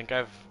 I don't think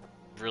I've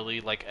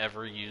really, like,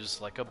 ever used,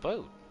 like, a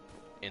boat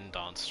in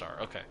Dawnstar.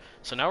 Okay,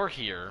 so now we're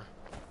here.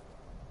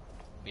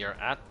 We are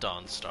at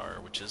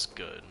Dawnstar, which is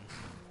good.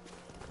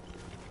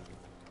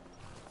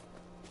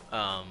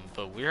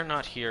 But we're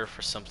not here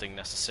for something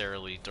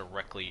necessarily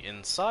directly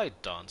inside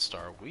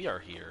Dawnstar. We are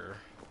here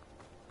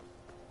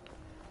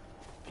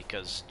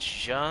because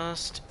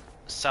just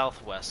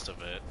southwest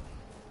of it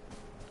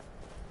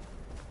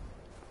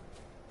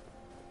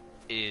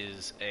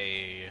is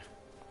a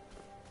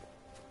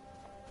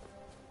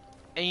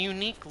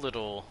unique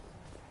little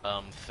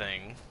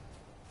thing.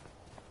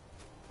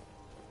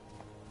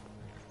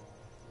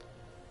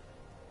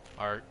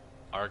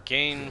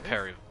 Arcane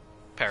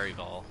parry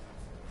ball.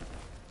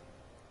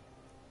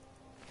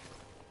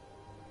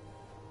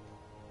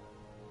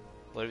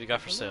 What have you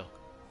got for sale?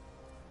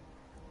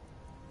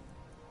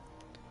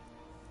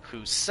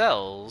 Who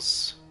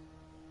sells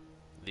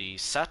the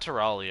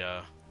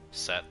Saturalia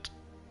set?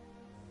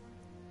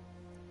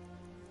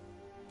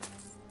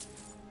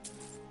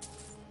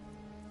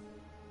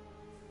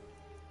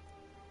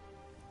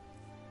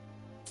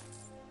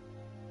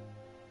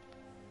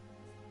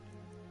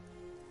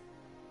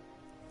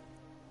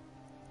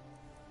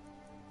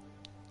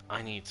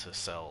 I need to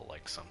sell,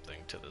 like, something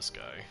to this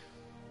guy.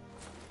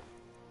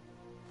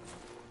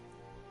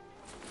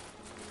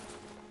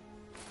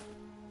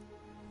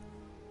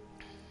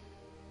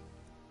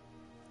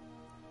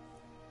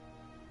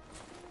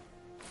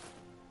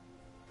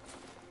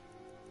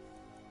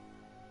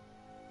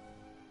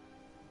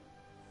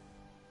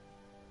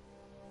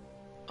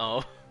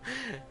 Oh,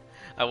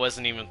 I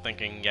wasn't even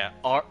thinking, yeah,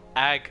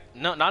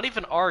 no, not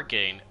even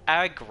Argane,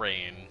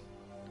 Agrane.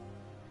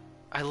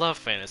 I love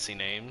fantasy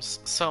names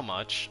so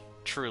much.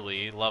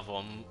 Truly love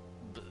them.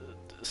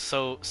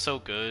 So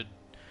good.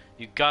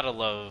 You gotta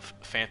love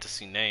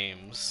fantasy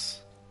names.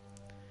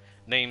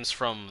 Names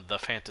from the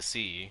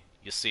fantasy,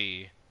 you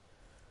see.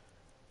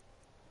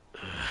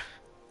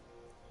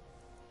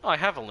 Oh, I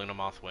have a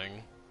Lunamoth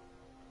wing.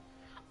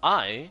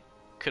 I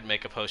could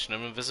make a potion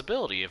of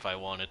invisibility if I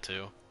wanted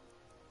to.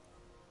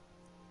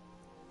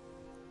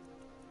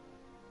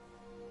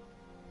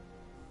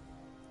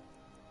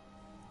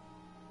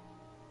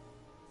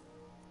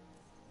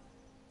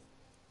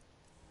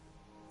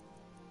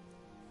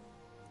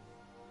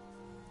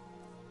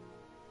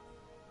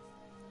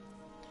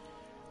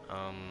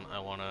 I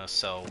want to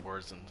sell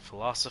Words and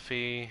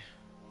Philosophy.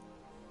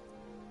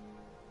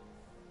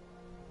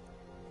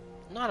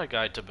 Not a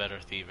Guide to Better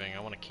Thieving. I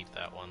want to keep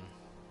that one.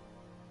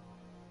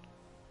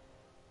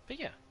 But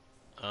yeah.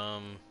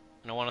 And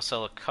I want to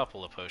sell a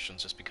couple of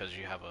potions just because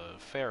you have a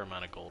fair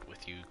amount of gold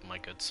with you, my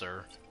good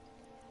sir.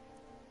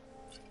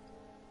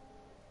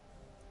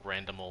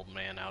 Random old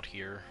man out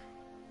here.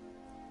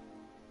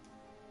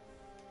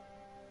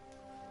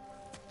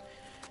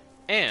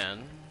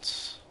 And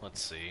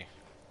let's see.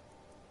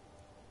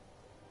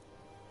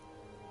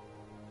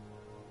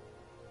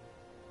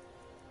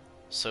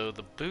 So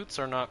the boots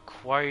are not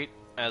quite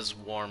as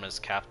warm as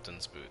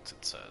Captain's boots,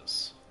 it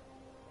says.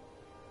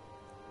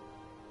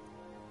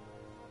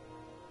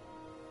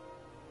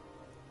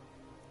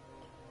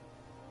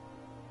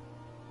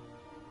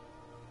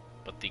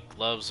 But the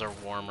gloves are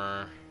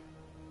warmer,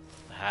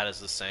 the hat is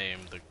the same,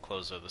 the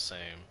clothes are the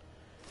same.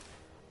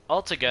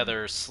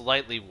 Altogether,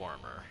 slightly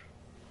warmer.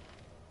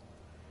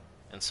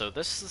 And so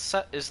this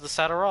is the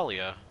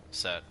Saturalia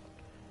set.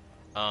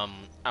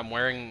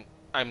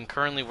 I'm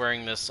currently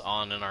wearing this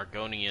on an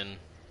Argonian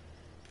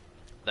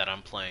that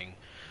I'm playing,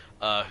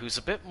 who's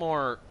a bit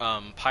more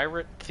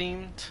pirate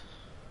themed.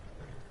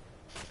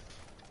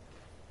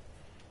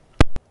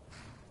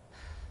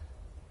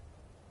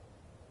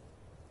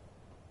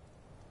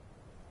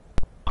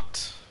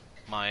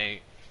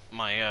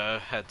 My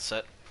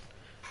headset.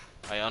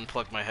 I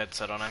unplugged my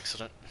headset on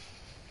accident.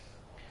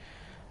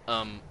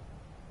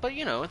 But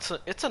you know, it's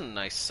a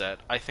nice set.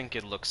 I think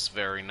it looks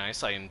very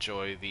nice. I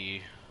enjoy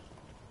the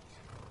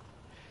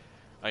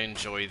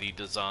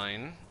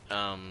design.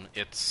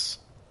 It's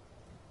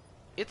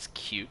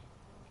cute.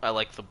 I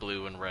like the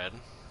blue and red.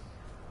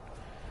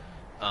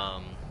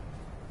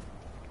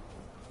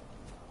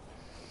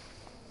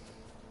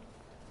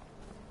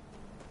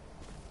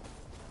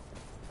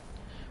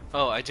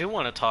 Oh, I do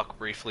want to talk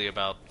briefly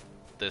about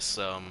this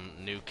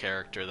new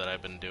character that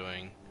I've been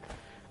doing.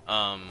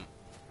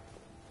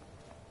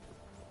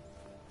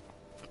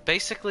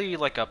 Basically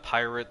like a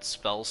pirate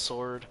spell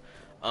sword.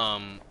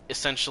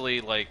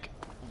 Essentially like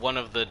one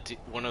of the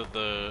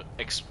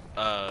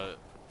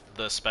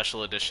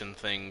special edition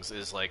things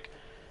is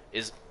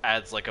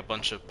adds like a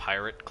bunch of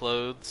pirate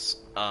clothes.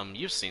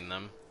 You've seen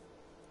them.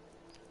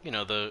 You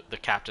know, the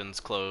captain's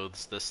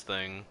clothes, this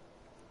thing.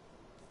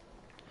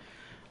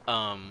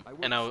 And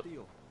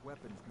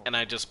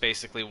I just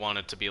basically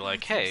wanted to be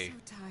like, hey,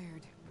 so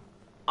tired.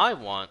 I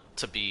want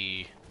to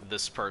be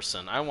this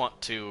person. I want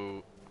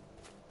to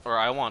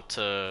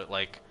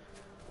like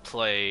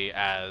play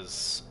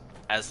as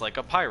like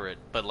a pirate,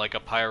 but like a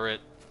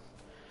pirate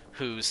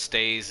who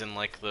stays in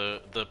like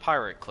the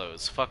pirate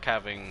clothes. Fuck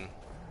having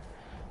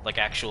like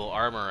actual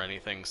armor or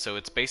anything. So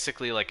it's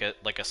basically like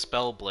a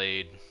spell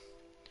blade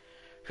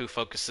who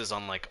focuses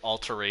on like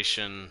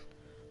alteration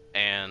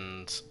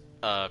and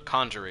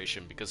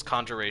conjuration, because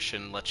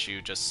conjuration lets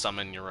you just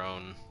summon your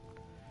own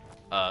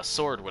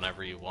sword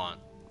whenever you want.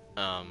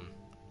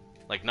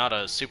 Like not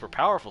a super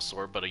powerful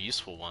sword, but a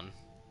useful one.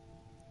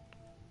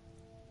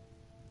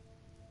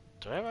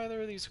 Do I have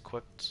either of these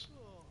equipped?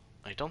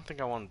 I don't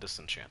think I want to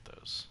disenchant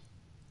those.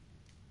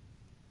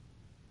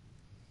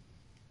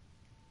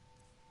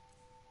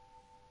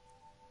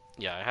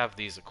 Yeah, I have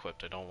these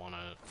equipped. I don't want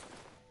to...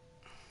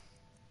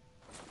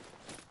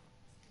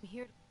 I'm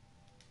here to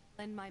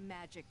lend my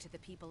magic to the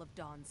people of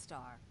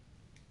Dawnstar.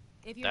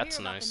 If you That's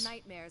hear about nice. the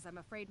nightmares, I'm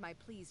afraid my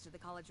pleas to the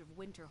College of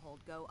Winterhold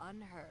go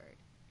unheard.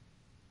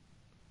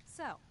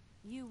 So,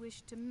 you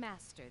wish to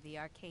master the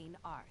arcane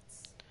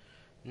arts?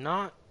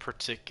 Not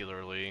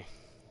particularly.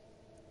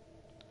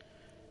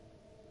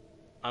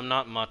 I'm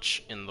not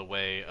much in the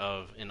way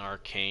of an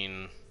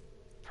arcane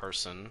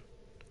person.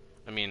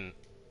 I mean,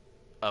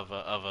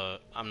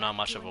 I'm not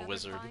much To of a another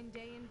wizard. fine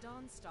day in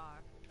Dawnstar.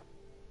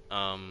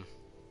 Um,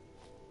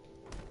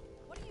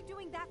 What are you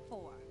doing that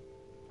for?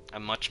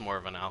 I'm much more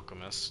of an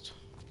alchemist.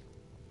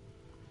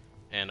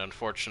 And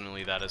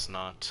unfortunately that is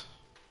not,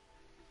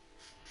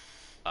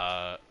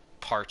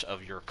 part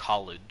of your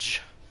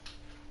college.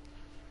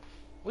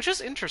 Which is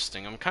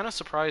interesting. I'm kind of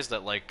surprised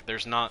that, like,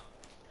 there's not...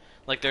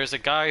 Like, there's a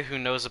guy who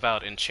knows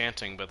about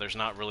enchanting, but there's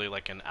not really,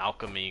 like, an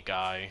alchemy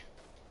guy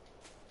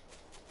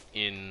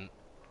in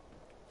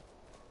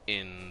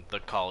the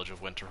College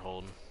of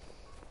Winterhold.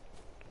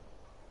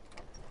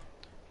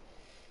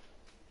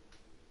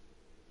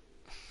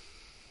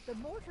 The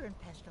mortar and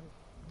pestle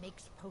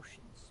makes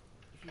potions,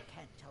 if you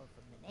can't tell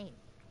from the name.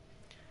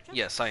 Just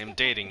Yes, I am step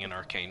dating up an to the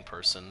arcane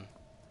person. Yes?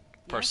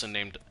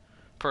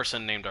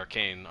 Person named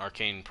Arcane.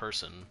 Arcane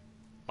person.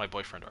 My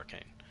boyfriend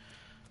Arcane.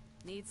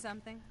 Need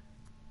something?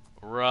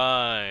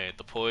 Right,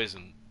 the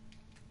poison.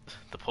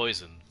 The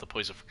poison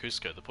for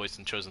Cusco. The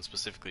poison chosen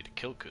specifically to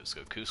kill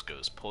Cusco.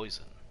 Cusco's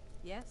poison.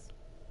 Yes?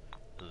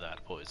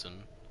 That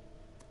poison.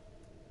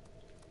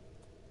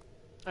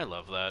 I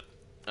love that,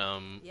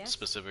 Yes?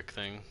 specific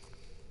thing.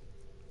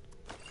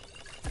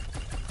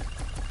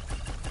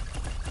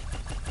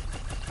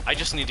 I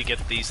just need to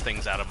get these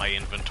things out of my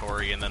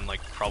inventory and then,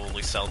 like,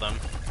 probably sell them.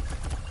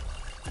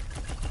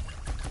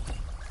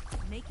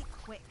 Make it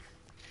quick.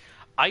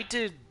 I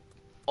did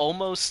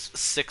almost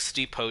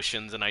 60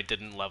 potions and I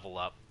didn't level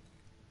up.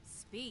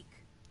 Speak.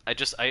 I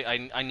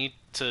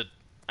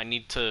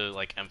need to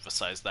like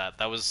emphasize that.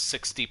 That was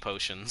 60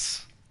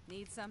 potions.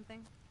 Need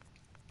something?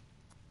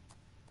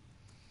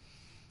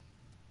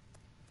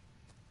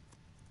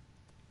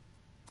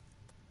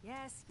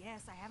 Yes,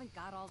 yes, I haven't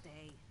got all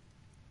day.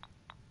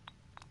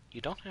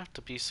 You don't have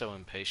to be so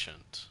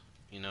impatient.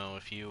 You know,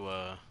 if you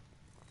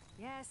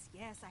Yes,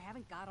 yes, I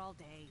haven't got all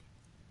day.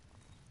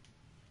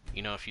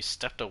 you know, if you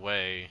stepped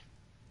away,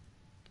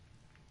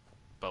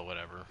 but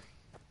whatever.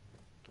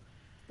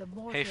 The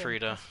mortar Hey, and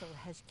Frida. pestle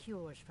has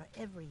cures for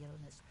every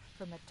illness,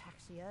 from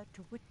ataxia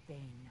to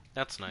whitbane.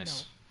 That's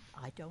nice.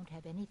 No, I don't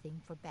have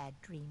anything for bad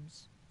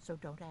dreams, so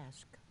don't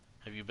ask.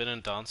 Have you been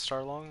in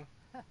Dawnstar long?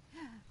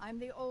 I'm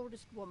the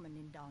oldest woman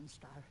in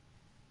Dawnstar.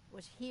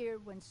 Was here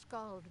when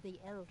Skald the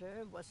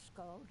Elder was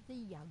Skald the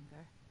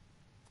Younger.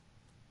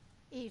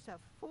 He's a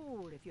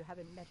fool if you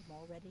haven't met him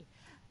already.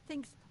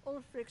 Thinks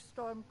Ulfric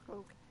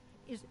Stormcloak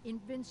is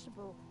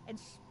invincible and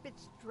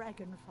spits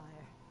dragon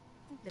fire.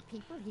 The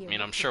people here... I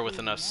mean, I'm looked sure at with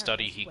being enough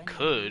study nervous he when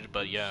could, they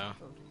but yeah.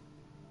 settled.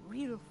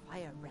 Real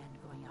fire brand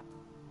going up.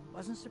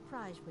 Wasn't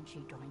surprised when she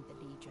joined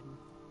the Legion.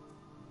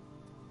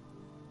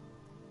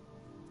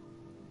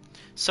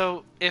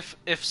 So if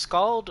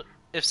Scald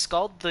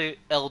the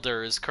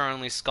Elder is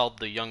currently Scald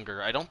the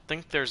Younger, I don't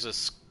think there's a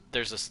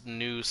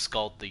new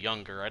Scald the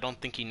Younger. I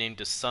don't think he named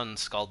his son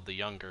Scald the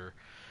Younger.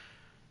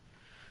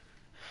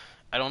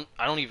 I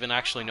don't even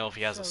actually know if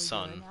he has a So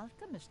you're son. an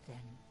alchemist then?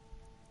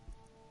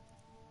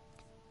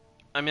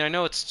 I mean, I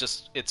know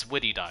it's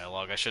witty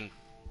dialogue. I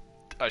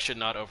should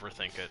not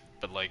overthink it,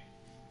 but like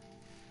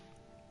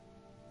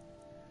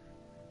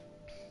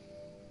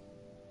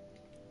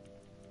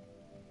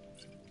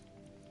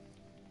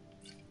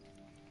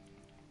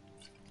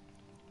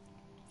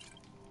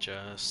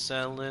just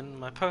selling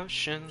my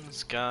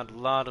potions, got a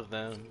lot of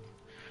them.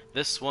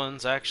 This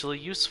one's actually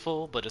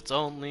useful, but it's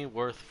only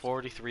worth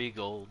 43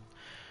 gold.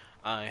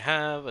 I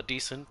have a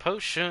decent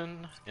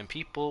potion, and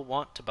people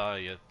want to buy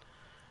it.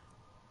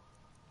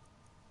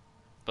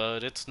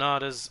 But it's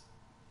not as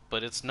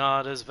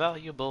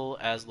valuable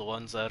as the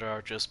ones that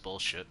are just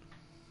bullshit.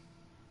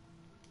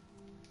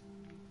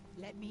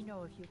 Let me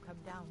know if you come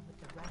down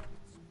with the rabbits.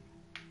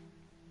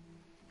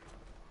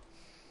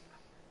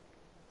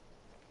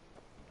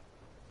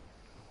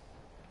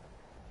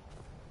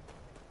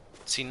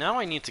 See, now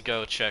I need to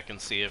go check and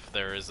see if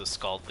there is a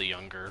Scald the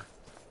Younger.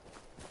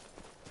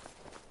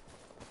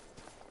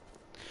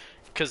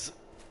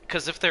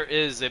 Cause if there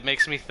is, it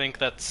makes me think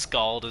that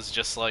Scald is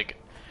just like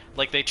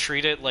they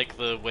treat it like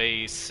the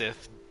way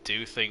Sith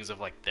do things of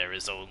like, there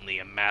is only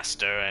a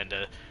master and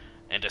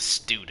a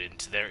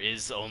student. There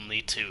is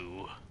only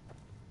two.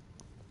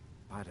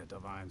 By the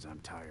divines, I'm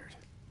tired.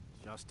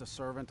 Just a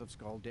servant of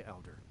Skald the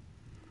Elder.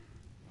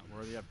 Not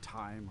worthy of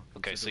time or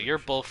Okay, so you're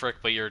consideration.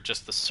 Bulfric, but you're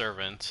just the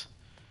servant.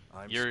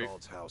 I'm You're-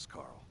 Skald's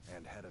housecarl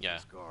and head of Yeah.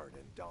 his guard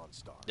in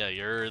Dawnstar. Yeah,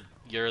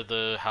 you're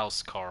the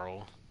House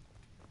Carl.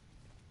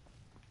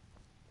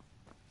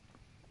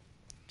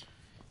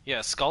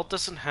 Yeah, Scald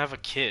doesn't have a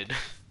kid.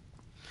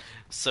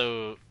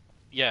 So,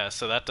 yeah,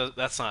 so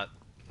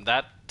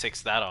that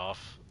takes that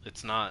off.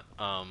 It's not,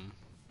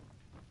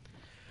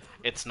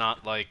 It's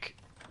not like,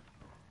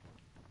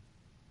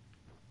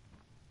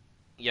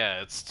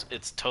 yeah,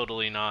 it's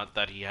totally not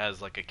that he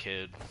has like a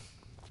kid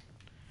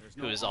There's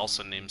who no is honor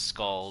also in named being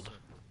Scald. certain.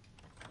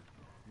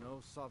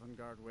 No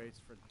Sovngarde waits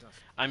for dust.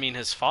 I mean,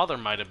 his father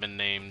might have been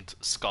named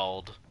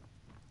Scald,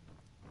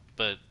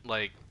 but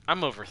like,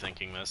 I'm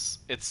overthinking this.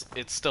 It's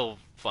still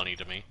funny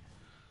to me.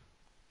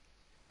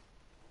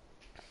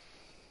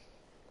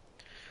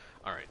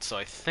 All right, so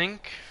I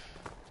think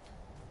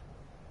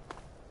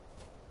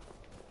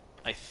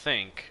I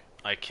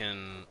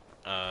can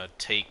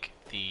take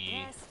the.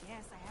 Yes,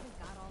 yes, I haven't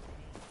got all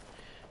day.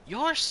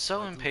 You're so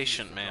What do you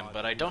impatient, for man, God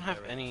but I and don't your have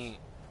parents? any.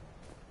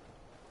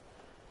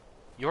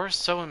 You're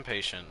so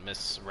impatient,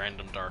 Miss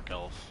Random Dark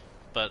Elf,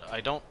 but I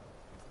don't.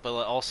 But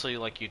also,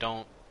 like, you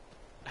don't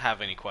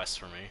have any quests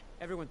for me.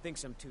 Everyone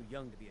thinks I'm too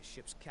young to be a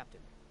ship's captain,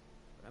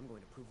 but I'm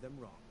going to prove them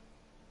wrong.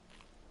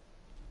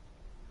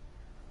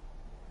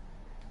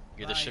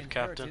 You're the By ship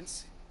captain.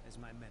 inheritance, as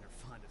my men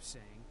are fond of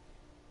saying.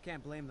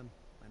 Can't blame them.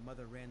 My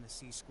mother ran the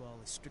Sea Squall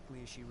as strictly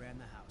as she ran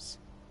the house.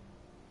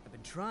 I've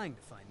been trying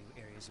to find new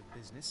areas of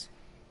business,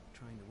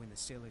 trying to win the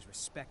sailors'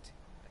 respect,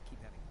 but I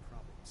keep having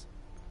problems.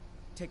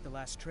 Take the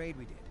last trade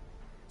we did.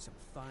 Some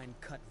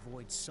fine-cut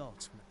void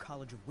salts from the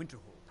College of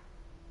Winterhold.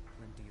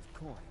 Plenty of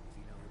coin if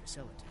you know who to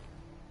sell it to.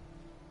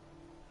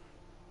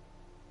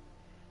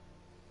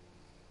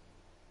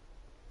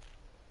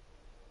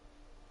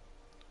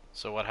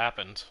 So what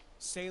happened?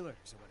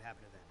 Sailors are what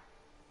happened to them.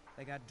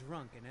 They got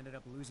drunk and ended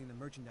up losing the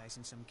merchandise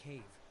in some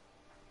cave.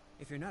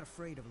 If you're not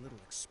afraid of a little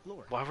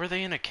exploring, Why were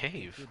they in a I'll pay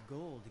cave? good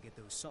gold to get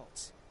those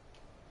salts.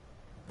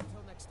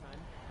 Until next time.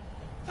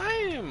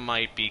 I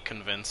might be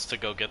convinced to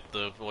go get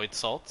the void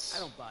salts. I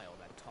don't buy all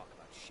that talk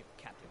about ship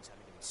captains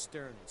having to be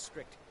stern and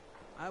strict.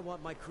 I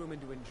want my crewmen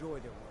to enjoy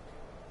their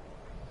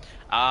work.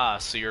 Ah,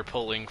 so you're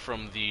pulling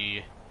from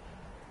the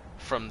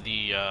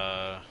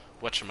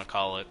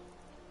whatchamacallit.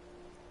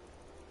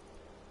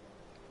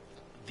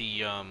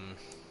 The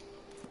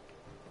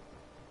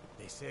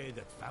They say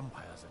that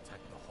vampires attack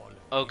the Hall of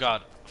oh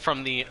god,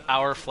 from the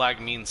Our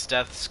Flag Means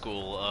Death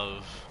school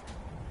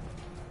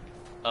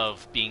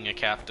of being a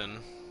captain.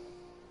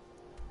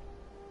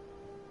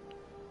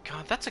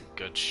 God, that's a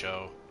good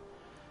show.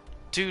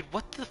 Dude,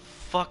 what the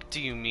fuck do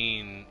you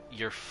mean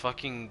your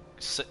fucking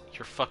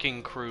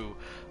crew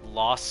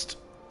lost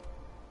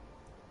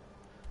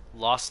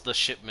the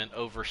shipment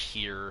over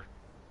here?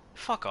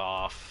 Fuck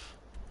off.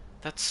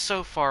 That's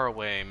so far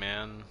away,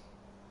 man.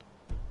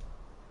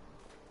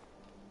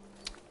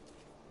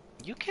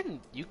 You can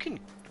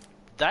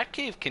that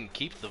cave can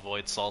keep the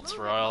void salts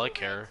for all I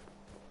care.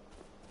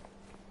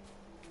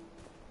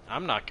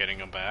 I'm not getting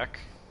them back.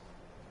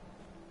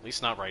 At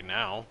least not right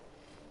now.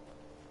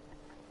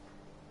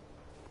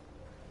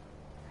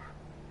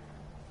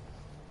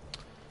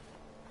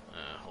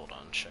 Hold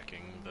on,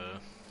 checking the...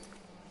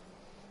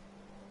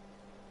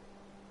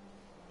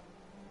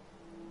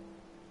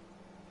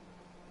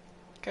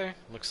 Okay,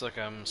 looks like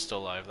I'm still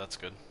alive, that's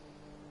good.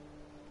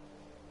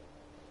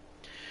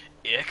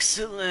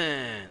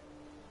 Excellent!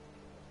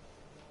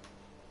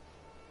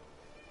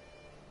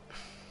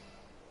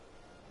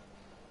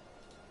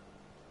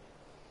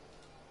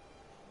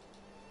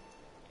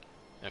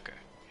 Okay,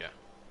 yeah.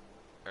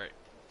 Alright.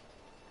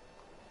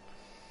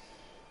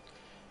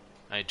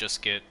 I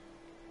just get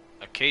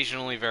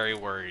occasionally very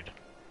worried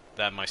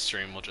that my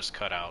stream will just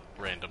cut out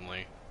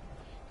randomly.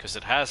 Because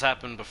it has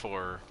happened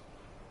before,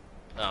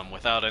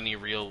 without any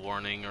real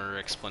warning or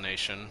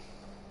explanation.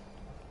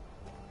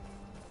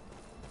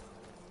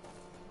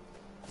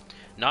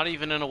 Not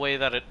even in a way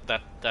that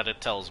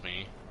it tells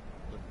me.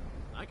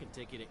 I can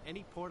take you to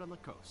any port on the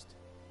coast.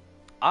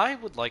 I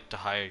would like to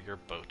hire your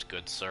boat,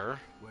 good sir.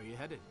 Where you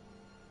headed?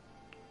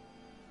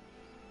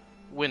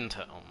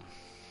 Windhelm.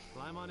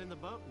 Climb on in the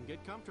boat and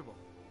get comfortable.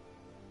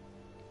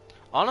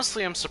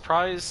 Honestly, I'm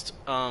surprised,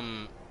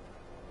 Jarl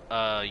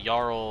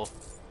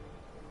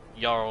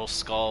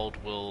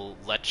Scald will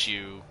let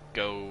you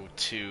go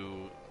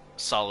to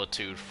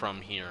Solitude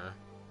from here.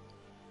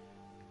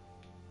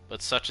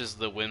 But such is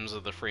the whims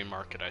of the free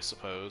market, I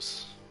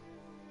suppose.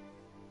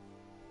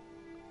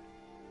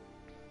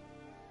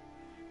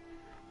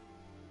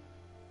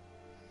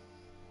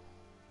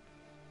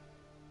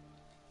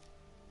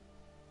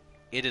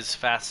 It is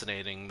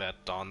fascinating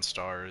that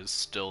Dawnstar is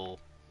still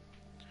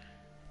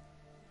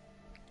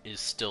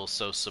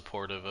so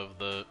supportive of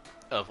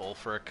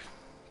Ulfric,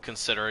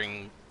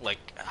 considering like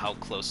how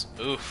close.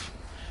 Oof,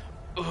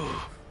 ooh,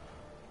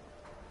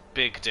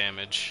 big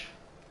damage,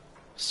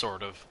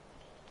 sort of.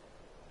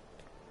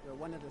 You're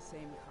one of the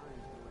same kind,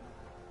 you and I.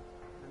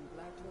 I'm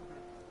glad to have met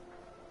you.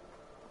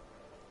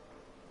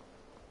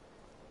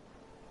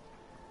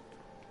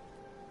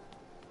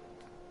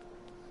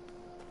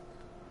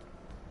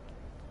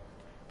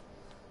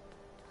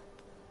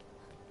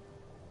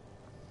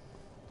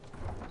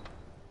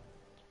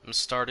 I'm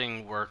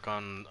starting work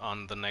on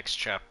the next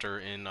chapter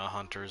in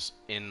Hunter's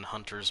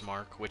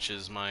Mark, which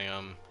is my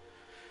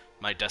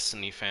my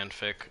Destiny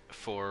fanfic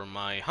for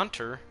my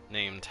hunter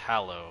named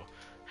Hallow.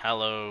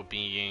 Hallow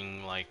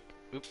being like,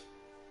 oop,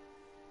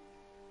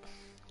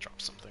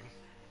 drop something.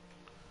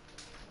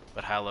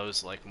 But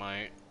Hallow's like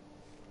my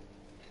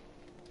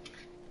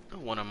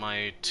one of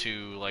my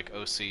two like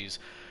OCs.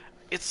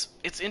 It's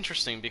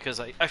interesting because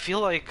I feel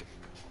like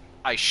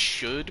I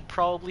should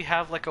probably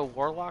have like a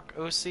Warlock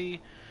OC,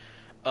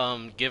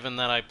 given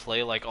that I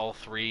play like all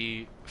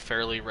three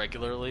fairly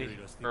regularly,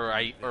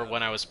 or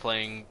when I was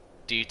playing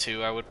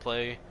D2 I would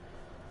play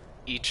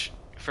each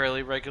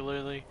fairly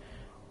regularly.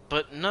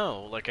 But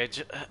no, like I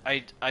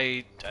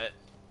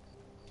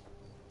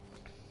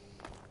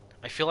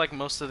feel like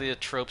most of the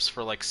tropes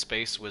for like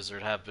Space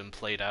Wizard have been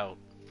played out.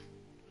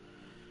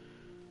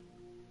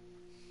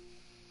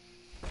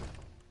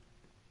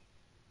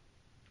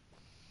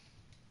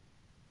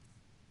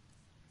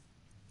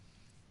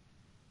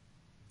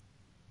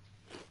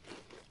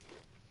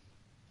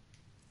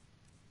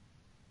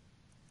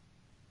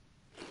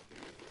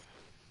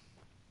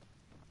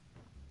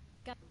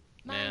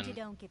 Mind you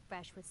Man. don't get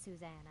fresh with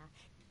Susanna.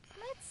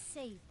 Let's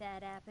sate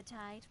that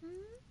appetite,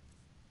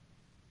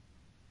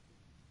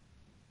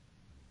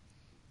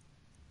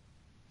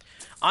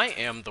 I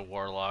am the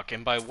Warlock,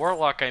 and by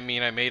Warlock I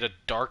mean I made a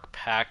dark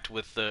pact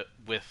with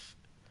with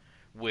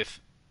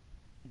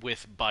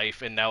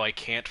Bife, and now I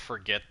can't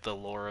forget the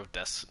lore of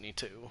Destiny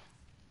 2.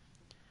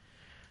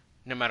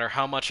 No matter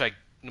how much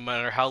no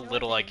matter how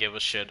little I give a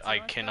shit, I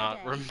cannot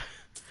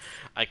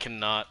I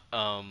cannot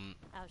I'll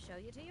show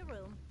you to your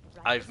room.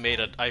 I've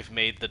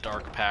made the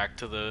dark pact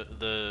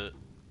to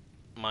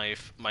my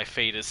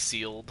fate is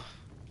sealed.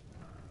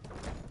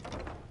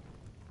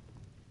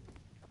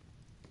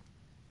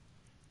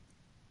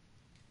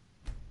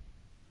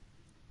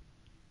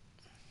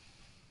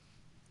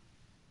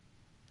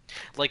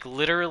 Like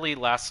literally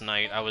last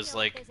night, I was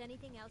like,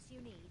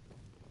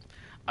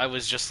 I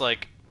was just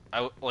like,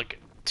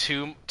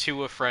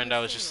 to a friend, I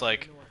was just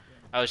like,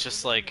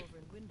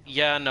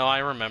 yeah, no, I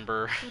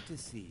remember. Good to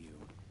see you.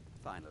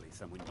 Finally,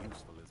 someone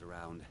useful is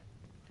around.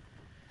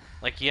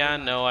 Like, yeah,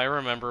 no, I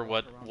remember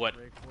what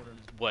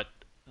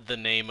the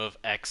name of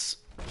X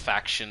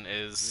faction We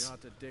is.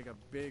 ought to dig a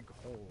big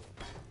hole.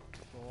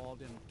 So all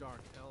them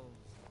dark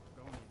elves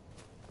are going.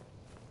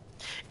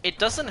 It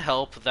doesn't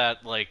help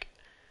that like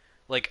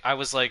I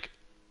was like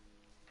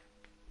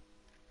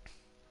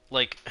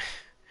like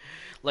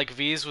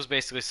V's was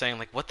basically saying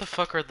like, what the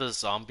fuck are the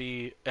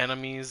zombie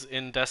enemies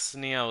in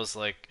Destiny? I was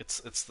like,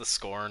 it's the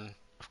Scorn.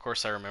 Of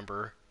course I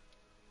remember.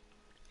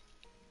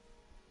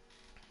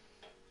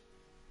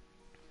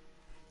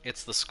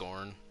 It's the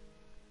Scorn.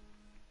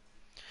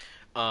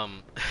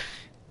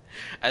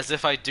 As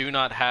if I do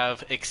not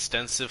have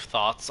extensive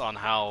thoughts on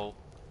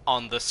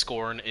the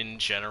Scorn in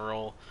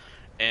general,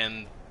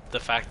 and the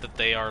fact that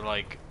they are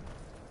like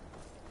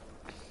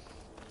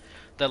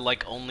that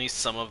like only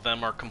some of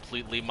them are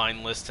completely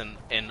mindless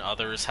and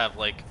others have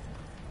like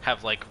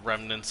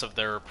remnants of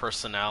their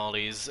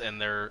personalities, and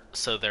they're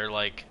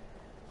like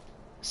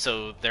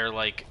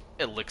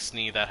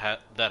Elixni that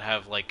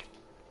have like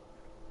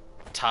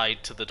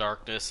tied to the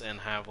darkness and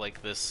have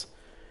like this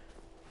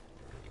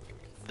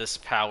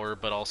power,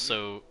 but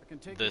also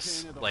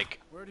this like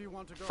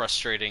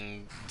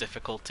frustrating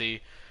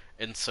difficulty,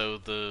 and so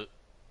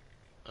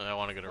I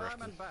want to go to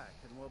Riften. Back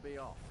and we'll be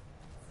off.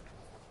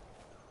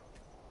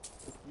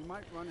 You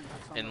might run into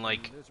some And of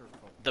like them lizard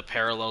folk. the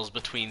parallels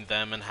between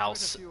them and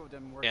House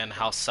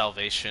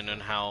Salvation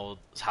and how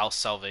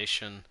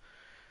Salvation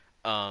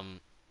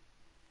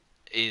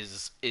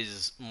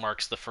is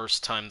marks the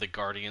first time the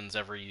Guardians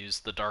ever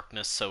used the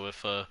darkness. So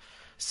if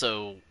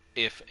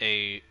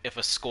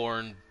a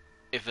Scorn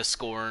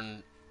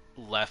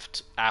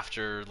left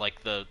after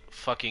like the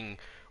fucking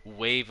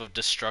wave of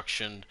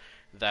destruction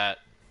that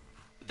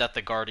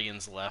the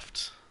Guardians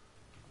left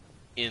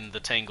in the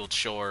Tangled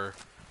Shore,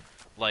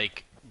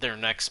 like their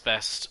next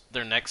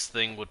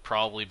thing would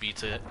probably be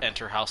to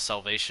enter House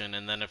Salvation,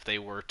 and then if they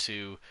were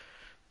to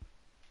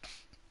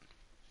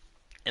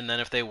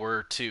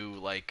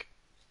like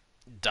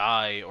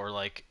die or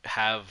like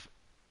have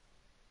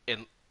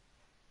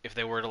if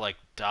they were to like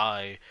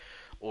die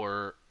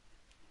or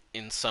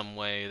in some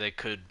way, they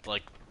could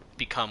like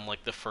become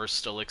like the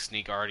first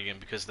Elixni Guardian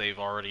because they've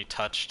already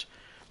touched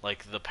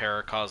like the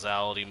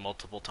paracausality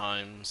multiple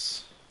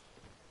times.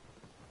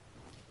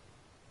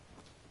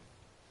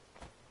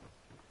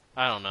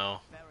 I don't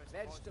know.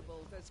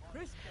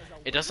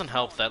 It doesn't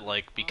help that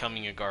like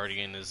becoming a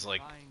Guardian is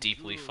like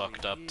deeply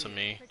fucked up to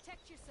me.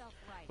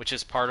 Which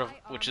is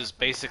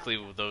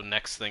basically the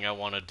next thing I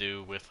want to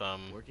do with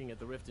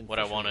what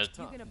I want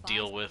to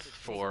deal with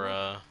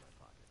for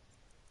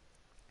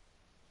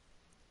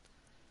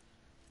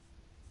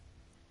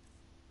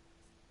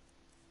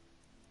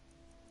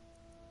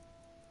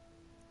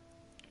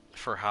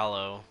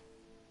Hallow.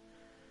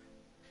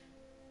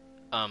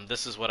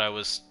 This is what I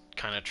was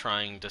kind of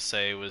trying to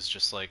say, was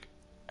just like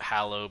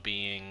Hallow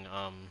being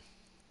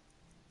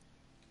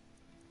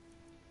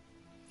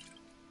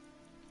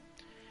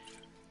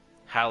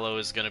Hallow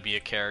is going to be a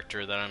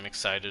character that I'm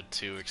excited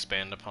to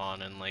expand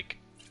upon, and like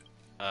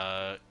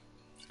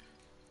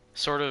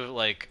sort of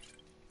like,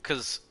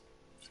 cuz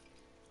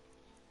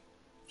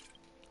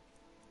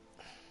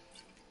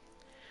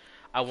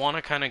I want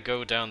to kind of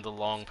go down the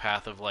long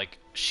path of like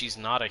she's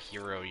not a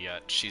hero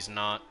yet. She's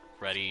not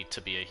ready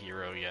to be a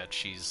hero yet.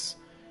 She's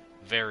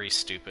very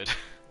stupid.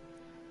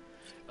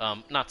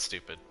 Not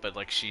stupid, but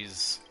like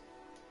she's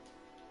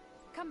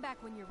Come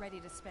back when you're ready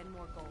to spend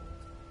more gold.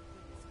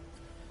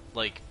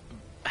 like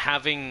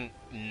having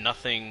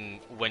nothing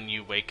when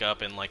you wake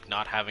up and like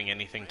not having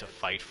anything to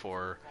fight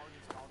for.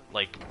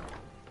 Like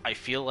I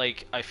feel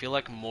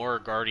like more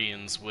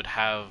Guardians would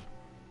have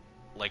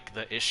like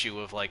the issue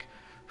of like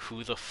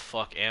who the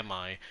fuck am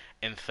I?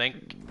 And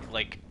think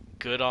like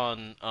good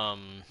on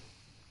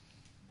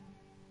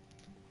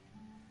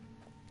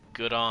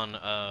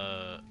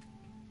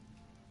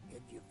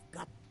If you've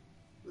got,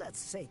 let's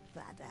sate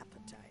that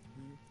appetite.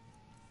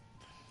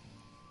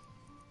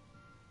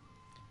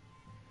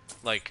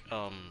 like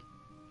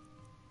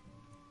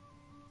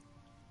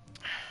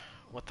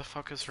what the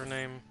fuck is her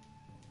name?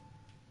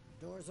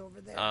 Door's over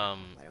there. Why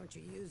don't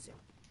you use it?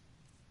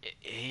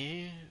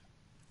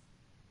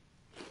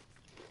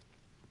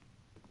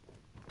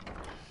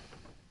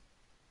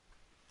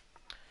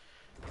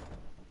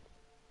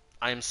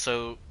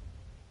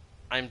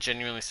 I'm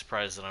genuinely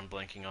surprised that I'm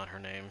blanking on her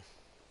name.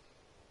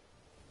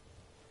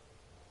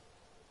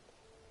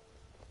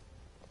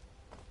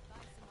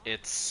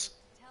 It's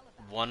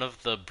one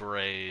of the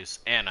Brays.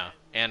 Anna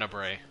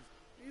Bray.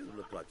 You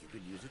look like you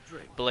could use a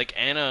drink. But like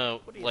Anna,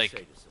 What do you say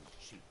to some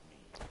cheap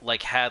meat?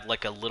 like had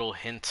like a little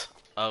hint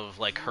of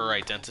like her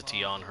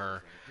identity on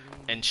her,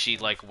 and she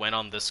like went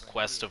on this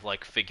quest of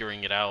like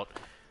figuring it out,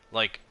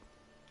 like.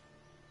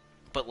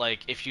 But like,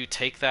 if you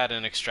take that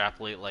and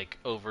extrapolate like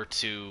over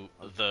to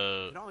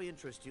the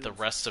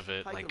rest of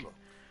it, like,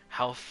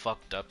 how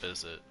fucked up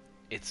is it?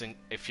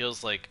 It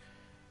feels like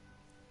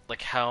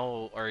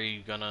how are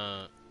you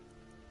gonna